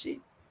species.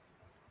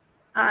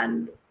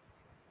 And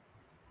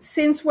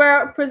since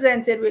we're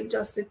presented with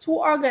just the two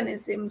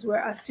organisms,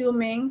 we're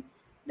assuming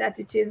that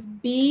it is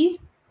B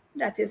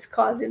that is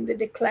causing the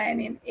decline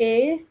in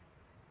A,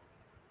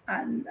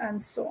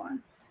 and so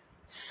on.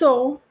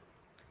 So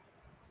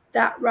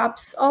that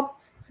wraps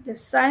up the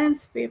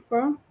science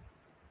paper.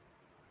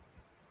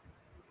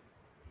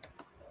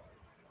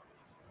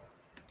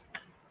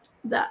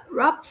 That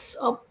wraps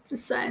up the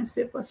science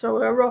paper. So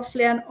we're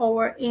roughly an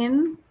hour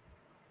in.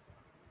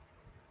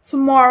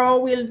 Tomorrow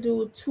we'll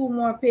do 2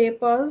 more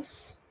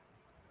papers.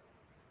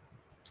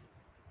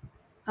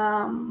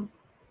 2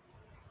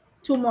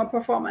 more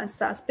performance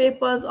task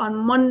papers. On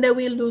Monday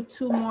we'll do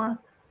 2 more.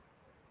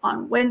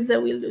 On Wednesday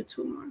we'll do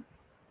 2 more.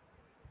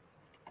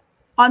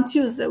 On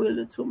Tuesday we'll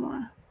do 2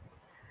 more.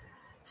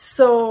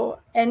 So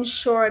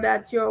ensure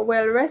that you're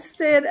well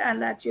rested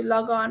and that you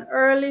log on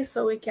early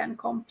so we can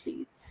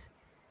complete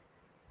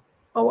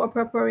our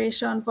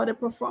preparation for the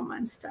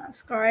performance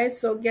task. All right,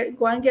 so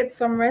go and get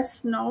some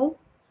rest now.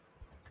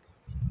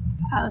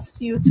 I'll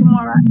see you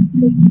tomorrow at the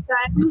same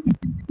time.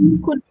 You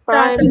could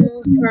start a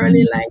little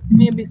early, like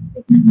maybe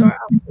 6 or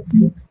after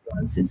 6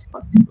 once it's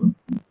possible.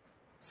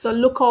 So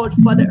look out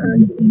for the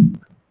early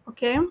link.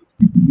 Okay?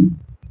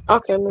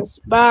 Okay, miss.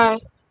 Bye.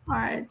 All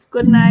right.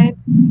 Good night.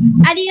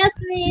 Adios,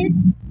 miss.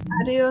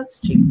 Adios,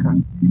 chica.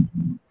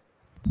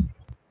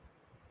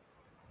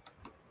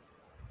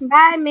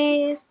 Bye,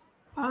 Miss.